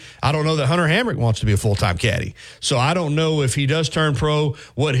caddy. I don't know that Hunter Hamrick wants to be a full-time caddy. So I don't know if he does turn pro,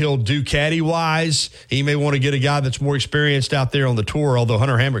 what he'll do caddy-wise. He may want to get a guy that's more experienced out there on the tour, although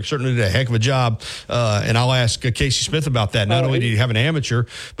Hunter Hamrick certainly did a heck of a job. And I'll ask Casey Smith about that. Not only did you have an amateur,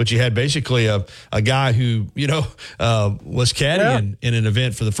 but you had basically a guy who, was caddying in an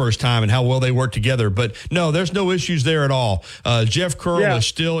event for the first time, and how well they worked together. But no, there's no issues there at all. Jeff Curl is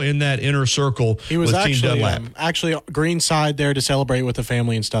still in that inner circle. He was with Team Dunlap. Actually greenside there to celebrate with the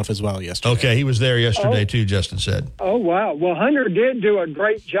family and stuff as well yesterday. Okay, he was there yesterday too, Justin said. Oh, wow. Well, Hunter did do a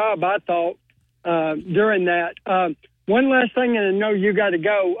great job, I thought, during that. One last thing, and I know you got to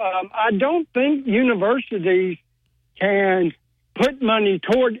go. I don't think universities can put money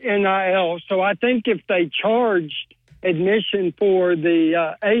toward NIL. So I think if they charged admission for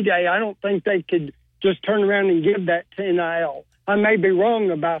the A-Day, I don't think they could just turn around and give that to NIL. I may be wrong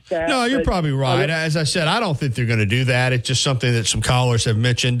about that. No, you're probably right. As I said, I don't think they're going to do that. It's just something that some callers have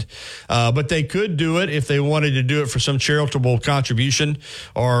mentioned. But they could do it if they wanted to do it for some charitable contribution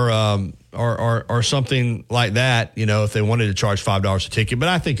or something like that, if they wanted to charge $5 a ticket. But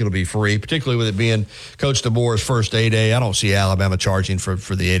I think it'll be free, particularly with it being Coach DeBoer's first A-Day. I don't see Alabama charging for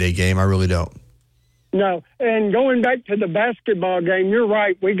the A-Day game. I really don't. No. And going back to the basketball game, you're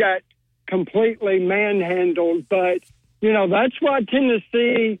right. We got completely manhandled. But, that's why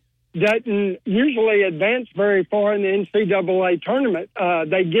Tennessee doesn't usually advance very far in the NCAA tournament.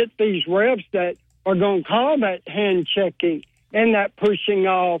 They get these refs that are going to call that hand checking and that pushing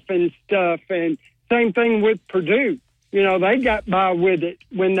off and stuff. And same thing with Purdue. They got by with it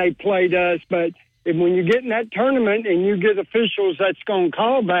when they played us. But when you get in that tournament and you get officials that's going to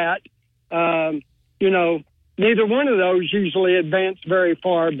call that, neither one of those usually advance very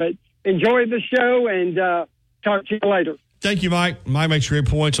far. But enjoy the show and talk to you later. Thank you, Mike. Mike makes great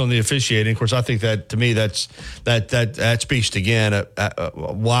points on the officiating. Of course, I think that to me that speaks to, again,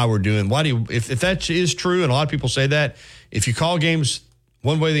 why we're doing. Why do you, if that is true, and a lot of people say that, if you call games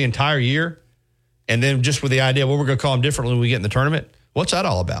one way the entire year, and then just with the idea, we're going to call them differently when we get in the tournament, what's that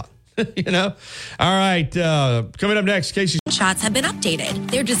all about? All right. Coming up next, Casey. Shots have been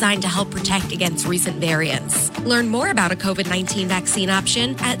updated. They're designed to help protect against recent variants. Learn more about a COVID-19 vaccine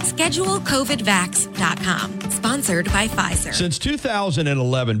option at schedulecovidvax.com. Sponsored by Pfizer. Since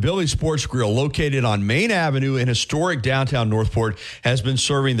 2011, Billy's Sports Grill, located on Main Avenue in historic downtown Northport, has been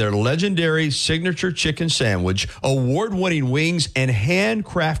serving their legendary signature chicken sandwich, award-winning wings, and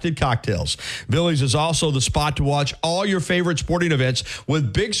handcrafted cocktails. Billy's is also the spot to watch all your favorite sporting events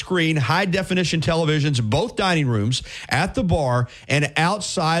with big screen, high-definition televisions, both dining rooms, at the bar, and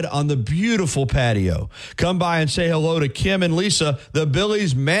outside on the beautiful patio. Come by and say hello to Kim and Lisa, the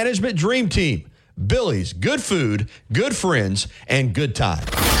Billy's Management Dream Team. Billy's, good food, good friends, and good time.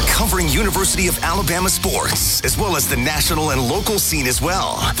 Covering University of Alabama sports, as well as the national and local scene as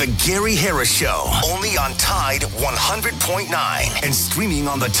well. The Gary Harris Show, only on Tide 100.9 and streaming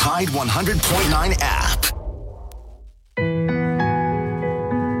on the Tide 100.9 app.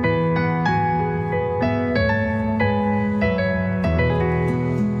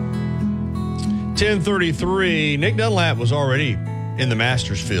 .33, Nick Dunlap was already in the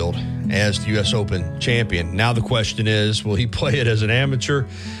Masters field as the U.S. Open champion. Now the question is, will he play it as an amateur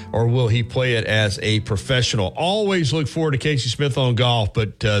or will he play it as a professional? Always look forward to Casey Smith on golf,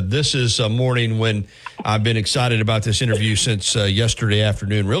 but this is a morning when I've been excited about this interview since yesterday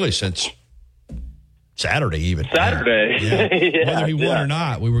afternoon, really since Saturday even. Saturday. Yeah. Whether he won or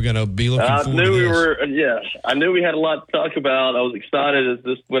not, we were going to be looking forward to this. I knew we had a lot to talk about. I was excited as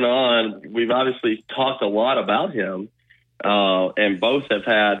this went on. We've obviously talked a lot about him, and both have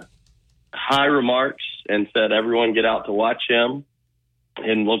had high remarks and said everyone get out to watch him,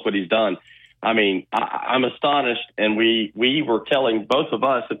 and look what he's done. I mean, I'm astonished, and we were telling, both of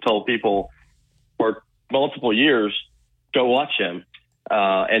us have told people for multiple years, go watch him.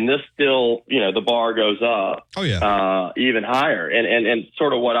 And this still, the bar goes up even higher. And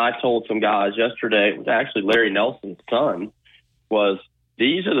sort of what I told some guys yesterday, it was actually Larry Nelson's son, was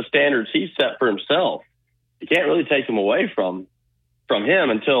these are the standards he set for himself. You can't really take them away from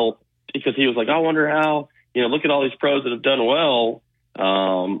him because he was like, I wonder how, look at all these pros that have done well.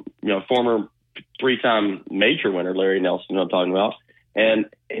 Former 3-time major winner, Larry Nelson, I'm talking about. And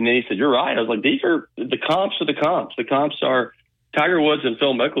then he said, you're right. I was like, these are the comps are the comps. The comps are Tiger Woods and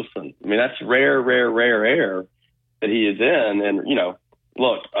Phil Mickelson. I mean, that's rare air that he is in. And,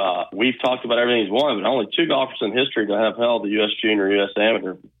 look, we've talked about everything he's won, but only 2 golfers in history to have held the U.S. Junior, U.S.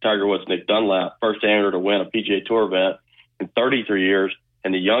 Amateur. Tiger Woods, Nick Dunlap, first amateur to win a PGA Tour event in 33 years,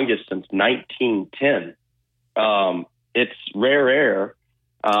 and the youngest since 1910. It's rare air.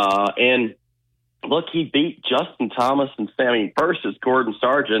 And look, he beat Justin Thomas and Sammy. First is Gordon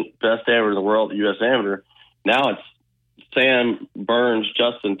Sargent, best amateur in the world, U.S. Amateur. Now it's Sam Burns,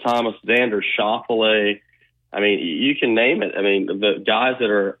 Justin Thomas, Xander Schauffele. I mean, you can name it. I mean, the guys that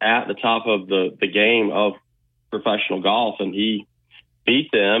are at the top of the game of professional golf, and he beat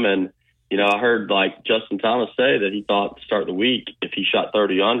them. And, you know, I heard like Justin Thomas say that he thought to start the week, if he shot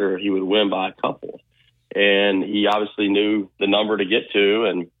 30 under, he would win by a couple. And he obviously knew the number to get to.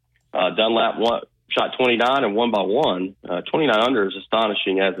 And Dunlap shot 29 and won by 1. 29 under is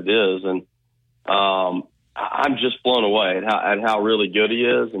astonishing as it is. And I'm just blown away at how really good he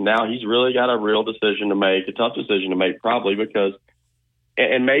is. And now he's really got a real decision to make, a tough decision to make, probably because,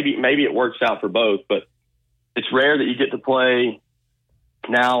 and maybe it works out for both, but it's rare that you get to play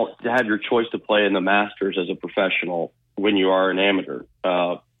now, to have your choice to play in the Masters as a professional when you are an amateur.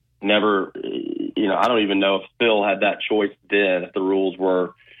 Never, you know, I don't even know if Phil had that choice then, if the rules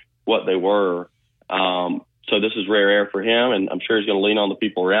were what they were. So this is rare air for him, and I'm sure he's going to lean on the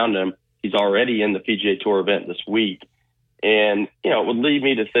people around him. He's already in the PGA Tour event this week. And, you know, it would lead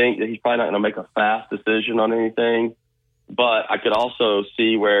me to think that he's probably not going to make a fast decision on anything. But I could also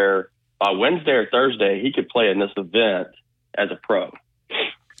see where by Wednesday or Thursday, he could play in this event as a pro.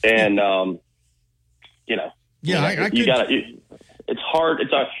 And, you know, it's hard.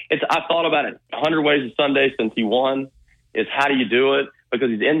 I thought about it 100 ways to Sunday since he won, is how do you do it? Because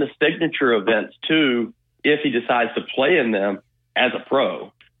he's in the signature events too, if he decides to play in them as a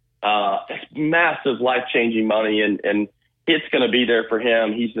pro. It's massive life-changing money, and it's going to be there for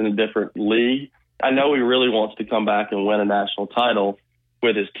him. He's in a different league. I know he really wants to come back and win a national title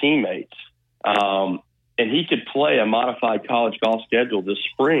with his teammates. And he could play a modified college golf schedule this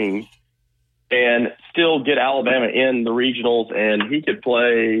spring and still get Alabama in the regionals, and he could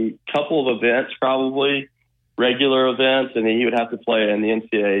play a couple of events, probably regular events, and then he would have to play in the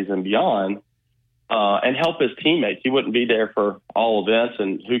NCAAs and beyond. And help his teammates. He wouldn't be there for all events,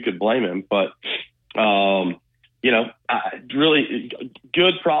 and who could blame him? But, you know, really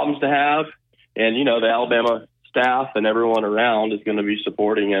good problems to have. And, you know, the Alabama staff and everyone around is going to be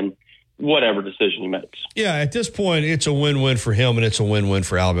supporting him, whatever decision he makes. Yeah, at this point, it's a win-win for him, and it's a win-win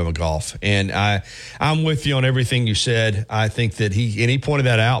for Alabama golf. And I'm with you on everything you said. I think that he pointed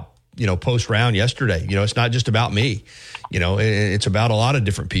that out, you know, post-round yesterday. You know, it's not just about me. You know, it's about a lot of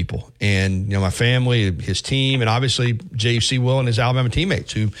different people. And, you know, my family, his team, and obviously J.C. Will and his Alabama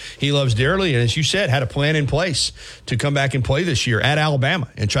teammates, who he loves dearly. And as you said, had a plan in place to come back and play this year at Alabama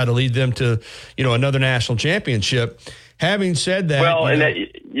and try to lead them to, you know, another national championship. Having said that. Well,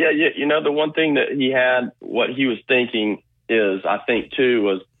 you know, the one thing that he had, what he was thinking is, I think, too,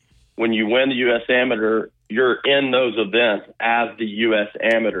 was when you win the U.S. Amateur, you're in those events as the U.S.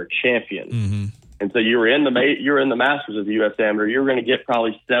 Amateur champion. Mm-hmm. And so you're in the Masters of the U.S. Amateur. You're going to get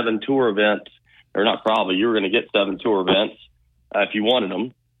probably 7 tour events, or not probably. You were going to get 7 tour events if you wanted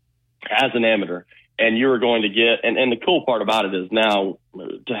them as an amateur. And you were going to get, and the cool part about it is now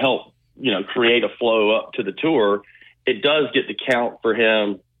to help, you know, create a flow up to the tour, it does get to count for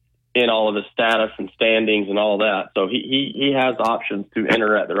him in all of the status and standings and all that. So he has options to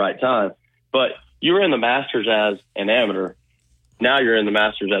enter at the right time. But you were in the Masters as an amateur. Now you're in the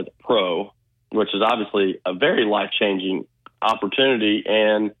Masters as a pro, which is obviously a very life-changing opportunity.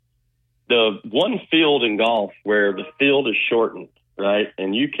 And the one field in golf where the field is shortened, right?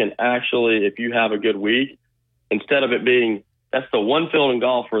 And you can actually, if you have a good week, instead of it being, that's the one field in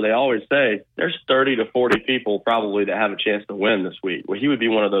golf where they always say there's 30 to 40 people probably that have a chance to win this week. Well, he would be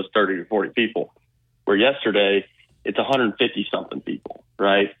one of those 30 to 40 people, where yesterday it's 150-something people,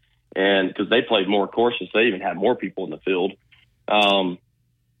 right? And because they played more courses, they even had more people in the field. So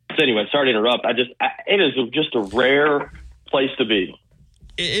anyway, sorry to interrupt. It is just a rare place to be.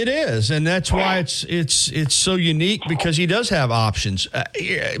 It is, and that's why it's so unique, because he does have options.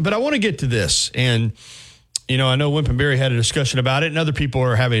 But I want to get to this, and you know, I know Wimp and Barry had a discussion about it, and other people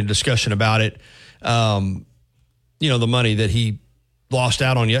are having a discussion about it. You know, the money that he lost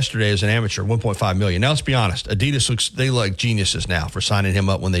out on yesterday as an amateur, $1.5 million. Now, let's be honest. Adidas they look like geniuses now for signing him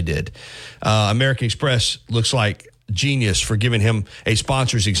up when they did. American Express looks like genius for giving him a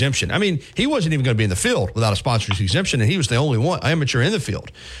sponsor's exemption. I mean, he wasn't even going to be in the field without a sponsor's exemption, and he was the only one amateur in the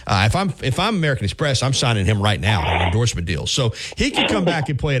field. If I'm American Express, I'm signing him right now on endorsement deals. So he could come back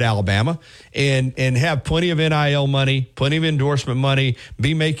and play at Alabama and have plenty of NIL money, plenty of endorsement money,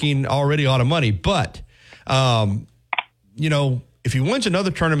 be making already a lot of money. But, you know, if he wins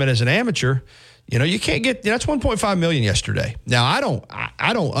another tournament as an amateur, you can't get, that's $1.5 million yesterday. Now, I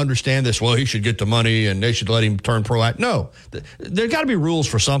don't understand this. Well, he should get the money and they should let him turn pro. No, there got to be rules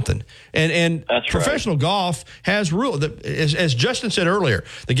for something. And professional golf has rules. As Justin said earlier,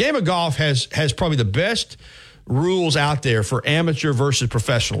 the game of golf has probably the best rules out there for amateur versus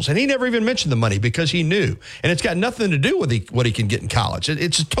professionals. And he never even mentioned the money because he knew. And it's got nothing to do with what he can get in college.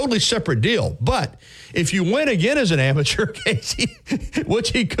 It's a totally separate deal. But if you win again as an amateur, Casey,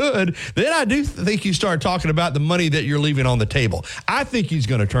 which he could, then I do think you start talking about the money that you're leaving on the table. I think he's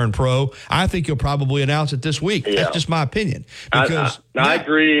going to turn pro. I think he'll probably announce it this week. Yeah. That's just my opinion. Because I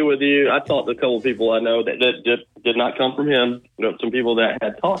agree with you. I talked to a couple of people I know that did not come from him. Some people that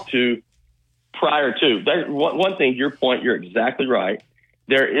had talked to prior to. One thing, your point, you're exactly right.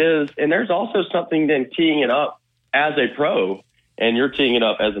 There's also something then teeing it up as a pro, and you're teeing it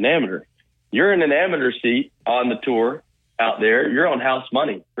up as an amateur. You're in an amateur seat on the tour out there. You're on house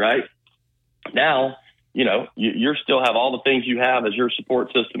money, right? Now, you still have all the things you have as your support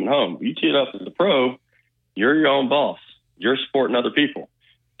system at home. You tee it up as a pro, you're your own boss. You're supporting other people.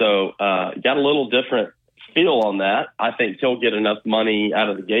 So you got a little different feel on that. I think he'll get enough money out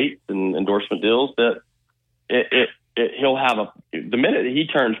of the gates and endorsement deals that he'll have the minute he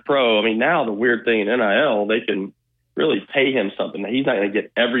turns pro. I mean, now the weird thing in NIL, they can really pay him something. He's not going to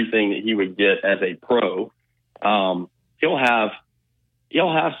get everything that he would get as a pro. He'll have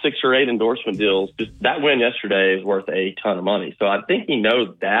 6 or 8 endorsement deals. Just that win yesterday is worth a ton of money. So I think he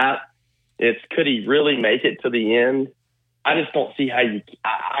knows that. Could he really make it to the end? I just don't see how you.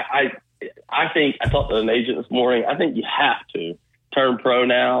 I talked to an agent this morning. I think you have to turn pro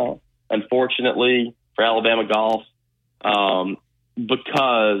now, unfortunately, for Alabama golf,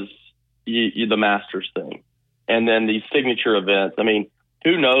 because the Masters thing. And then these signature events. I mean,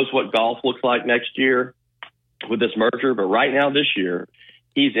 who knows what golf looks like next year with this merger? But right now, this year,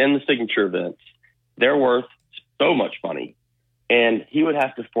 he's in the signature events. They're worth so much money. And he would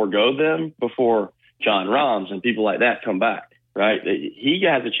have to forego them before John Rahms and people like that come back. Right? He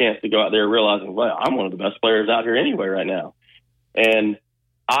has a chance to go out there realizing, well, I'm one of the best players out here anyway right now. And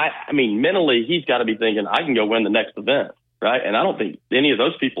I mean, mentally, he's got to be thinking, I can go win the next event, right? And I don't think any of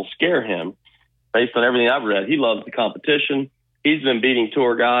those people scare him based on everything I've read. He loves the competition. He's been beating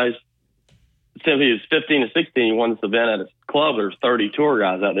tour guys. Since he was 15 and 16, he won this event at his club. There's 30 tour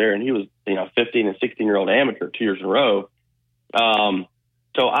guys out there, and he was, 15 and 16-year-old amateur 2 years in a row.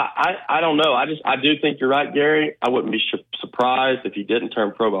 So I don't know. I do think you're right, Gary. I wouldn't be surprised if he didn't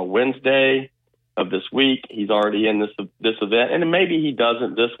turn pro by Wednesday of this week. He's already in this event, and maybe he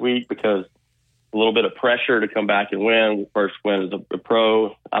doesn't this week because a little bit of pressure to come back and win. First win as a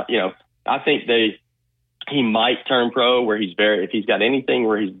pro. I think he might turn pro where if he's got anything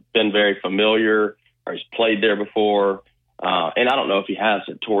where he's been very familiar or he's played there before. And I don't know if he has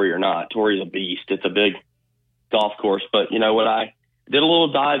at Torrey or not. Torrey's a beast. It's a big golf course, but you know what? I did a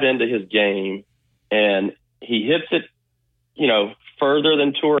little dive into his game, and he hits it, further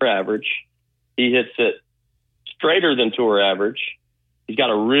than tour average. He hits it straighter than tour average. He's got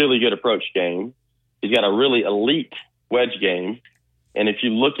a really good approach game. He's got a really elite wedge game. And if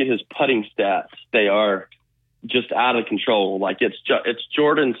you look at his putting stats, they are just out of control. Like it's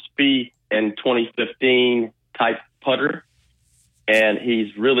Jordan Spieth in 2015 type putter, and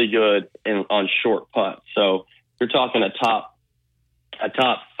he's really good on short putts. So you're talking a top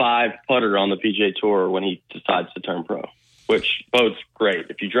 5 putter on the PGA Tour when he decides to turn pro, which bodes great.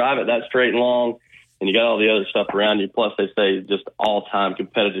 If you drive it that straight and long and you got all the other stuff around you, plus they say just all-time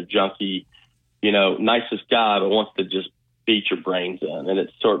competitive junkie, nicest guy, but wants to just beat your brains in. And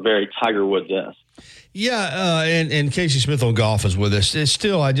it's sort of very Tiger Woods-esque. Yeah, and Casey Smith on Golf is with us. It's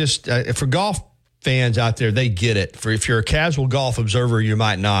still, for golf fans out there, they get it. If you're a casual golf observer, you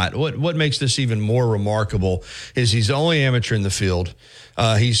might not. What makes this even more remarkable is he's the only amateur in the field.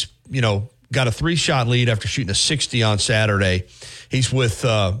 He's, got a 3-shot lead after shooting a 60 on Saturday. He's with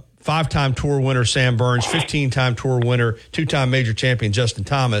 5-time tour winner Sam Burns, 15-time tour winner, 2-time major champion Justin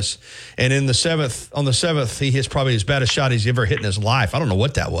Thomas. And on the seventh, he hits probably his baddest shot he's ever hit in his life. I don't know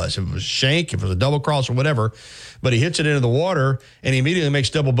what that was. If it was a shank, if it was a double cross or whatever. But he hits it into the water, and he immediately makes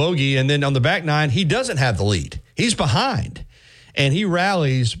double bogey. And then on the back 9, he doesn't have the lead. He's behind. And he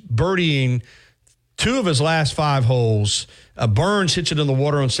rallies, birdieing 2 of his last 5 holes. Burns hits it in the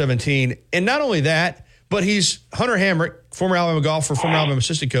water on 17. And not only that, but he's Hunter Hamrick, former Alabama golfer, former Alabama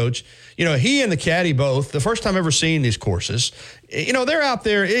assistant coach. He and the caddy both, the first time ever seeing these courses. They're out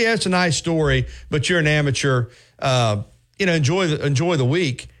there. Yeah, it's a nice story, but you're an amateur. Enjoy the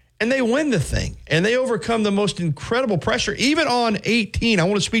week. and they win the thing, and they overcome the most incredible pressure, even on 18. I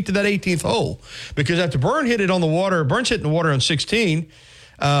want to speak to that 18th hole, because after Burns hitting the water on 16,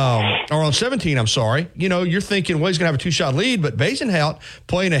 or on 17, I'm sorry, you're thinking, well, he's going to have a two-shot lead, but Basenhout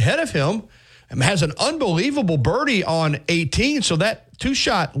playing ahead of him has an unbelievable birdie on 18, so that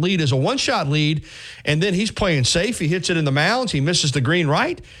two-shot lead is a one-shot lead, and then he's playing safe. He hits it in the mounds. He misses the green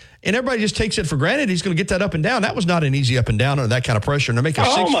right. And everybody just takes it for granted he's going to get that up and down. That was not an easy up and down under that kind of pressure. And to make a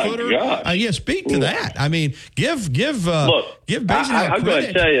six-footer, speak to that. I mean, give Basenhout I'm going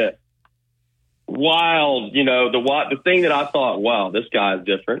to tell you, the thing that I thought, wow, this guy is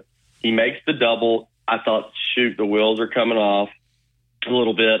different. He makes the double. I thought, shoot, the wheels are coming off a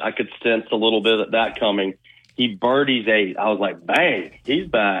little bit. I could sense a little bit of that coming. He birdies 8. I was like, bang, he's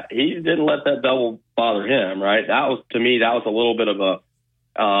back. He didn't let that double bother him, right? To me, that was a little bit of a,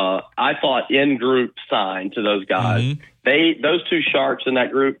 I thought in-group sign to those guys. Mm-hmm. Those two sharks in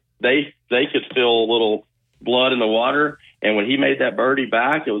that group, they could feel a little blood in the water. And when he made that birdie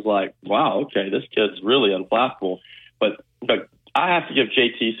back, it was like, wow, okay, this kid's really unflappable. But I have to give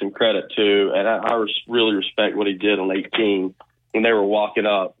JT some credit too, and I really respect what he did on 18 when they were walking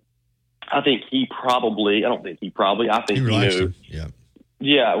up. I think he knew.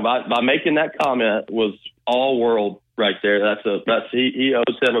 Yeah, by making that comment was all world right there. He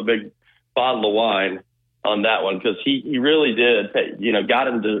owes him a big bottle of wine on that one, because he really did, got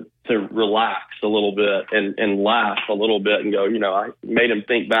him to relax a little bit and laugh a little bit and go, I made him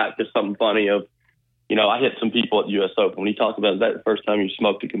think back to something funny of, I hit some people at the U.S. Open. When he talked about that the first time you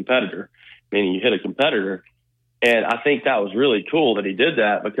smoked a competitor, meaning you hit a competitor. And I think that was really cool that he did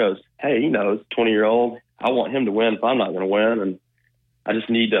that, because, hey, he knows, 20-year-old, I want him to win if I'm not going to win. And I just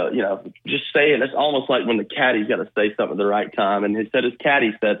need to, just say it. It's almost like when the caddy's got to say something at the right time. And he said his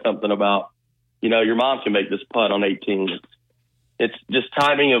caddy said something about, your mom can make this putt on 18. It's just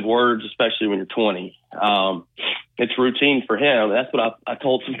timing of words, especially when you're 20. It's routine for him. That's what I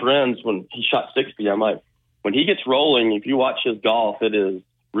told some friends when he shot 60. I'm like, when he gets rolling, if you watch his golf, it is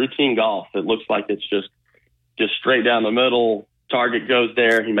routine golf. It looks like it's just straight down the middle. Target goes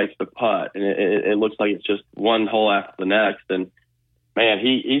there, he makes the putt, and it looks like it's just one hole after the next. And man,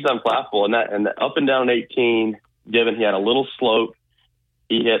 he's unflappable. And up and down 18, given he had a little slope,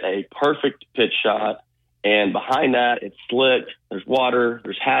 he hit a perfect pitch shot. And behind that, it's slick. There's water.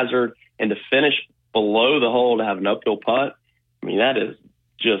 There's hazard. And to finish below the hole to have an uphill putt, I mean, that is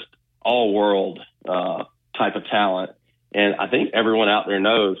just all-world type of talent. And I think everyone out there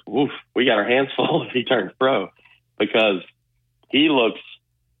knows, we got our hands full if he turns pro, because he looks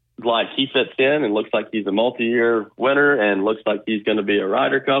like he fits in and looks like he's a multi-year winner and looks like he's going to be a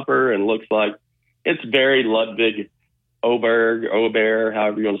Ryder Cupper and looks like it's very Ludwig Oberg,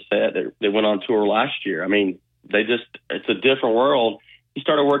 however you want to say it. They went on tour last year. I mean, it's a different world. He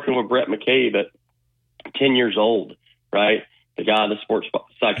started working with Brett McCabe at 10 years old, right? The guy, the sports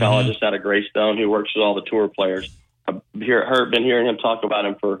psychologist out of Greystone who works with all the tour players. I've been hearing him talk about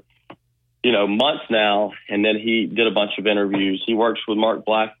him for, months now. And then he did a bunch of interviews. He works with Mark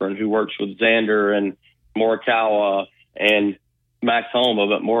Blackburn, who works with Xander and Morikawa and Max Homa,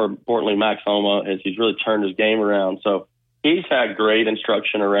 but more importantly, Max Homa, as he's really turned his game around. So he's had great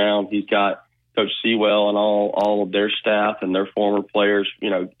instruction around. He's got Coach Sewell and all of their staff and their former players.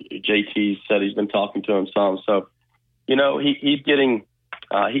 JT said he's been talking to him some. So, he's getting,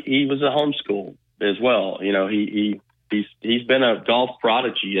 he was a homeschool as well. He's been a golf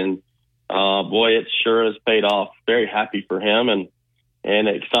prodigy, and boy, it sure has paid off. Very happy for him, and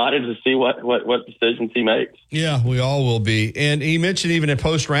excited to see what decisions he makes. Yeah, we all will be. And he mentioned even in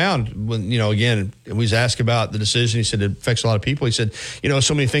post-round, when, again, we was asked about the decision. He said it affects a lot of people. He said,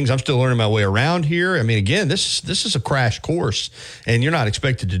 so many things, I'm still learning my way around here. I mean, again, this is a crash course, and you're not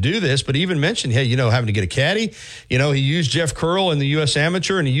expected to do this. But he even mentioned, hey, having to get a caddy. He used Jeff Curl in the U.S.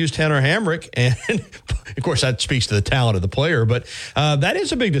 Amateur, and he used Tanner Hamrick. And, of course, that speaks to the talent of the player. But that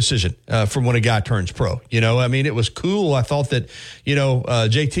is a big decision from when a guy turns pro. It was cool. I thought that,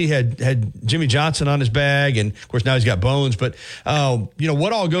 JT had Jimmy Johnson on his bag, and of course now he's got Bones. But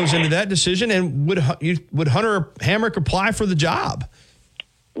what all goes into that decision, and would Hunter Hamrick apply for the job?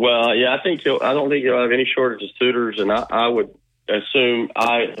 Well, yeah, I don't think he'll have any shortage of suitors, and I would assume,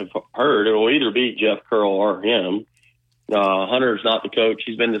 I have heard it will either be Jeff Curl or him. Hunter's not the coach;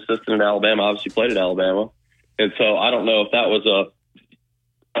 he's been the assistant at Alabama. Obviously, played at Alabama, and so I don't know if that was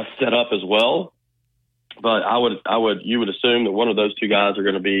a setup as well. But you would assume that one of those two guys are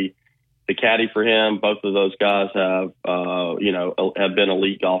going to be the caddy for him. Both of those guys have been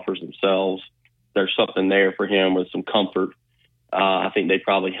elite golfers themselves. There's something there for him with some comfort. I think they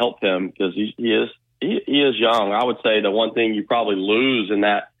probably help him because he is young. I would say the one thing you probably lose in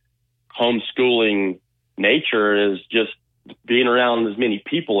that homeschooling nature is just being around as many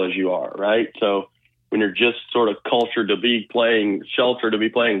people as you are, right? So when you're just sort of sheltered to be playing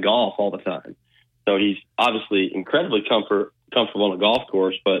golf all the time. So he's obviously incredibly comfortable on a golf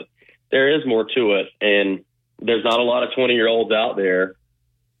course, but there is more to it. And there's not a lot of 20-year-olds out there,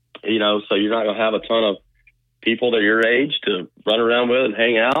 you know, so you're not going to have a ton of people that are your age to run around with and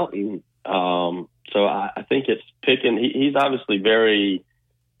hang out. And so I think it's picking. He's obviously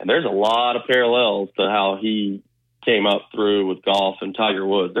and there's a lot of parallels to how he came up through with golf and Tiger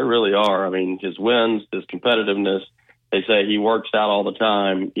Woods. There really are. I mean, his wins, his competitiveness, they say he works out all the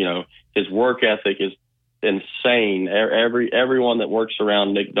time. You know, his work ethic is insane. Everyone that works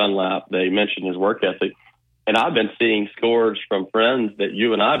around Nick Dunlap, they mention his work ethic. And I've been seeing scores from friends that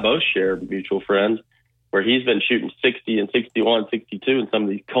you and I both share, mutual friends, where he's been shooting 60 and 61, 62 in some of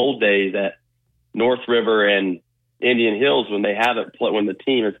these cold days at North River and Indian Hills when the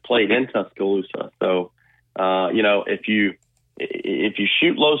team has played in Tuscaloosa. So, you know, if you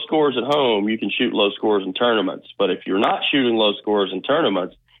shoot low scores at home, you can shoot low scores in tournaments. But if you're not shooting low scores in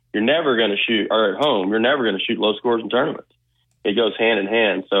tournaments, you're never going to shoot, or at home, you're never going to shoot low scores in tournaments. It goes hand in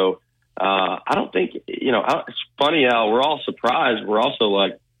hand. So I don't think, you know, it's funny how we're all surprised. We're also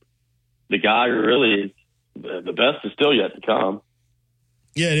like, the guy who really is the best is still yet to come.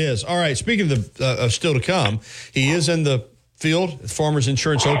 Yeah, it is. All right. Speaking of still to come, he is in the field, Farmers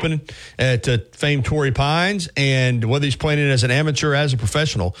Insurance Open at famed Torrey Pines, and whether he's playing it as an amateur or as a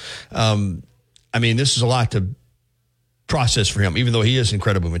professional, I mean, this is a lot to process for him, even though he is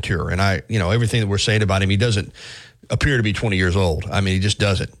incredibly mature. And everything that we're saying about him, he doesn't appear to be 20 years old. I mean, he just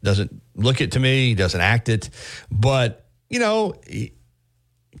doesn't look it to me. He doesn't act it. But, you know,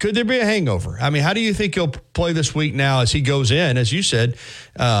 could there be a hangover? I mean, how do you think he'll play this week now as he goes in? As you said,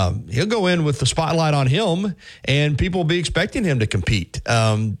 he'll go in with the spotlight on him, and people will be expecting him to compete.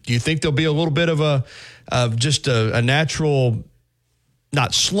 Do you think there'll be a little bit of a natural,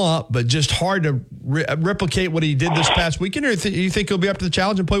 not slump, but just hard to replicate what he did this past weekend? Or do you think he'll be up to the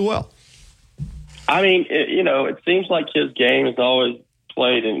challenge and play well? I mean, it seems like his game is always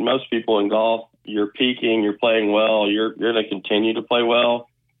played, and most people in golf, you're peaking, you're playing well, you're going to continue to play well.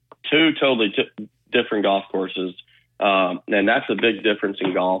 Two totally different golf courses, and that's a big difference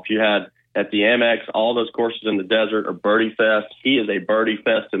in golf. You had at the Amex, all those courses in the desert are birdie fest. He is a birdie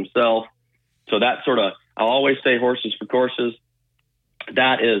fest himself. So that sort of, I'll always say horses for courses.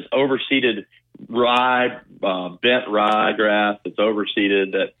 That is overseeded bent ryegrass. It's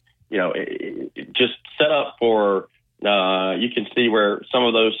overseeded that, it just set up for, you can see where some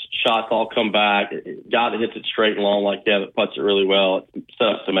of those shots all come back. Guy that hits it straight and long like that puts it really well. It's set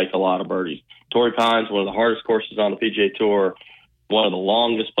up to make a lot of birdies. Torrey Pines, one of the hardest courses on the PGA Tour, one of the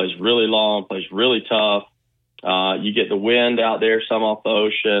longest, plays really long, plays really tough. You get the wind out there, some off the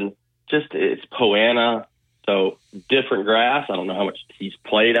ocean. It's Poana, so different grass. I don't know how much he's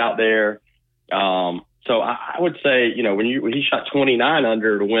played out there. So I would say, when he shot 29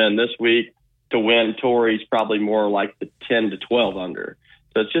 under to win this week, to win Torrey's probably more like the 10 to 12 under.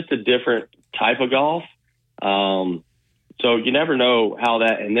 So it's just a different type of golf. So you never know how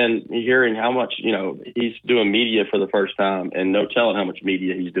that, and then hearing how much, he's doing media for the first time, and no telling how much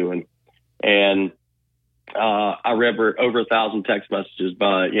media he's doing. And I read over 1,000 text messages,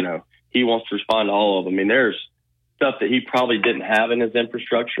 but, he wants to respond to all of them. I mean, there's stuff that he probably didn't have in his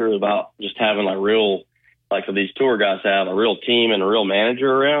infrastructure about just having like these tour guys have, a real team and a real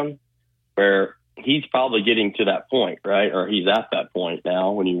manager around, where he's probably getting to that point, right? Or he's at that point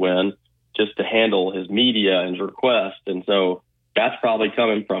now when you win, just to handle his media and his request. And so that's probably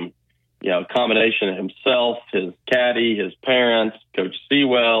coming from, a combination of himself, his caddy, his parents, Coach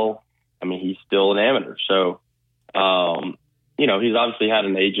Sewell. I mean, he's still an amateur. So, he's obviously had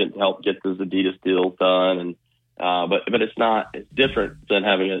an agent to help get the Adidas deal done. And, but it's different than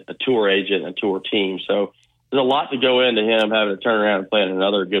having a tour agent and a tour team. So there's a lot to go into him having to turn around and play in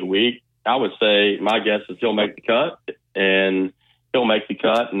another good week. I would say my guess is he'll make the cut and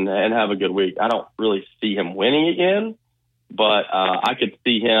have a good week. I don't really see him winning again, but I could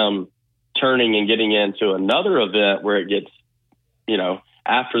see him turning and getting into another event where it gets,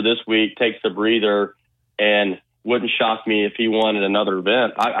 after this week, takes a breather, and wouldn't shock me if he won at another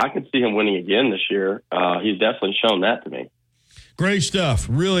event. I could see him winning again this year. He's definitely shown that to me. Great stuff.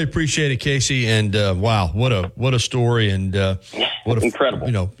 Really appreciate it, Casey. And wow, what a story. And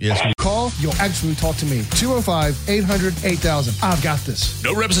incredible. Yes. Call, you'll actually talk to me. 205-800-8000. I've got this.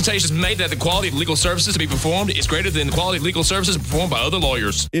 No representation is made that the quality of legal services to be performed is greater than the quality of legal services performed by other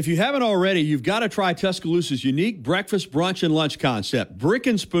lawyers. If you haven't already, you've got to try Tuscaloosa's unique breakfast, brunch, and lunch concept. Brick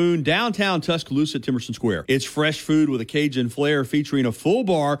and Spoon, downtown Tuscaloosa at Timerson Square. It's fresh food with a Cajun flair featuring a full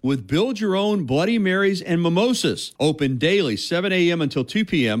bar with build-your-own Bloody Marys and mimosas. Open daily, 7 a.m. until 2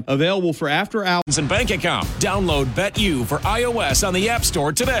 p.m. Available for after hours and bank account. Download BetU for iOS on the App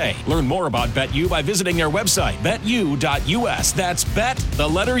Store today. Learn more about BetU by visiting their website, betu.us. That's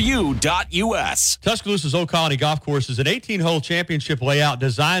bet.u.us. Tuscaloosa's Old Colony Golf Course is an 18-hole championship layout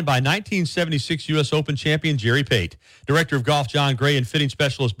designed by 1976 U.S. Open champion Jerry Pate. Director of Golf John Gray and fitting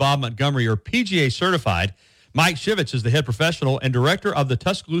specialist Bob Montgomery are PGA certified. Mike Shivitz is the head professional and director of the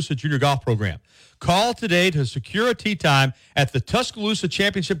Tuscaloosa Junior Golf Program. Call today to secure a tee time at the Tuscaloosa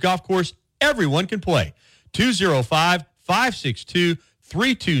Championship Golf Course. Everyone can play.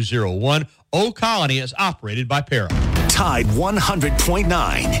 205-562-3201. Old Colony is operated by Para. Tide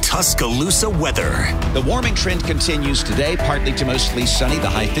 100.9 Tuscaloosa weather. The warming trend continues today, partly to mostly sunny, the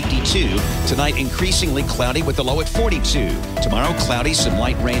high 52. Tonight, increasingly cloudy with the low at 42. Tomorrow, cloudy, some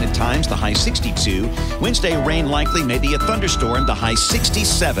light rain at times, the high 62. Wednesday, rain likely, maybe a thunderstorm, the high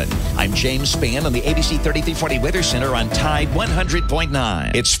 67. I'm James Spann on the ABC 3340 Weather Center on Tide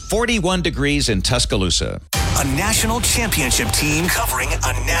 100.9. It's 41 degrees in Tuscaloosa. A national championship team covering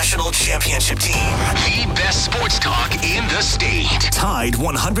a national championship team. The best sports talk in the state. Tide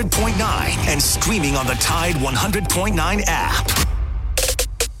 100.9 and streaming on the Tide 100.9 app.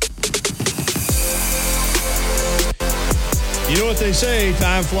 You know what they say,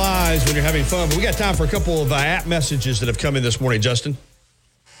 time flies when you're having fun. But we got time for a couple of app messages that have come in this morning, Justin.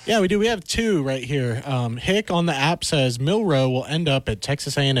 Yeah, we do. We have two right here. Hick on the app says Milroe will end up at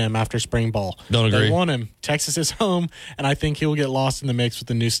Texas A&M after spring ball. Don't agree. They want him. Texas is home, and I think he will get lost in the mix with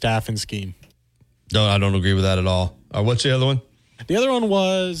the new staff and scheme. No, I don't agree with that at all. What's the other one? The other one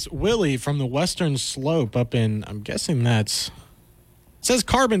was Willie from the Western Slope up in, I'm guessing that's, it says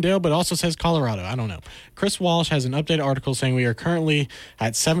Carbondale, but also says Colorado. I don't know. Chris Walsh has an updated article saying we are currently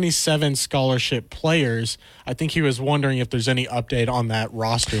at 77 scholarship players. I think he was wondering if there's any update on that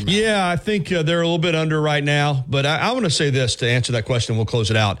roster. Yeah, I think they're a little bit under right now. But I want to say this to answer that question. We'll close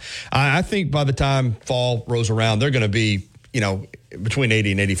it out. I think by the time fall rolls around, they're going to be, between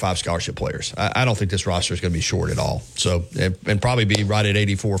 80 and 85 scholarship players. I don't think this roster is going to be short at all. So, and probably be right at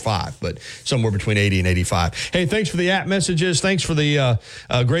 84 or 5, but somewhere between 80 and 85. Hey, thanks for the app messages. Thanks for the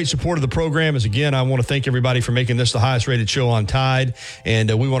great support of the program. As again, I want to thank everybody for making this the highest rated show on Tide.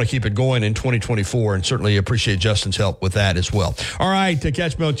 And we want to keep it going in 2024 and certainly appreciate Justin's help with that as well. All right,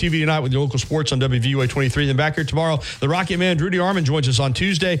 catch me on TV tonight with your local sports on WVUA 23. Then back here tomorrow, the Rocket Man, Rudy Armand, joins us on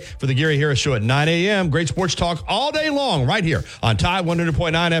Tuesday for the Gary Harris Show at 9 a.m. Great sports talk all day long right here on Tide 100.9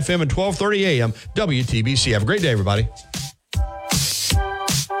 FM and 1230 AM WTBC. Have a great day, everybody.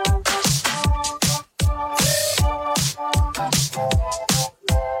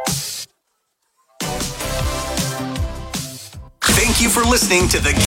 Thank you for listening to the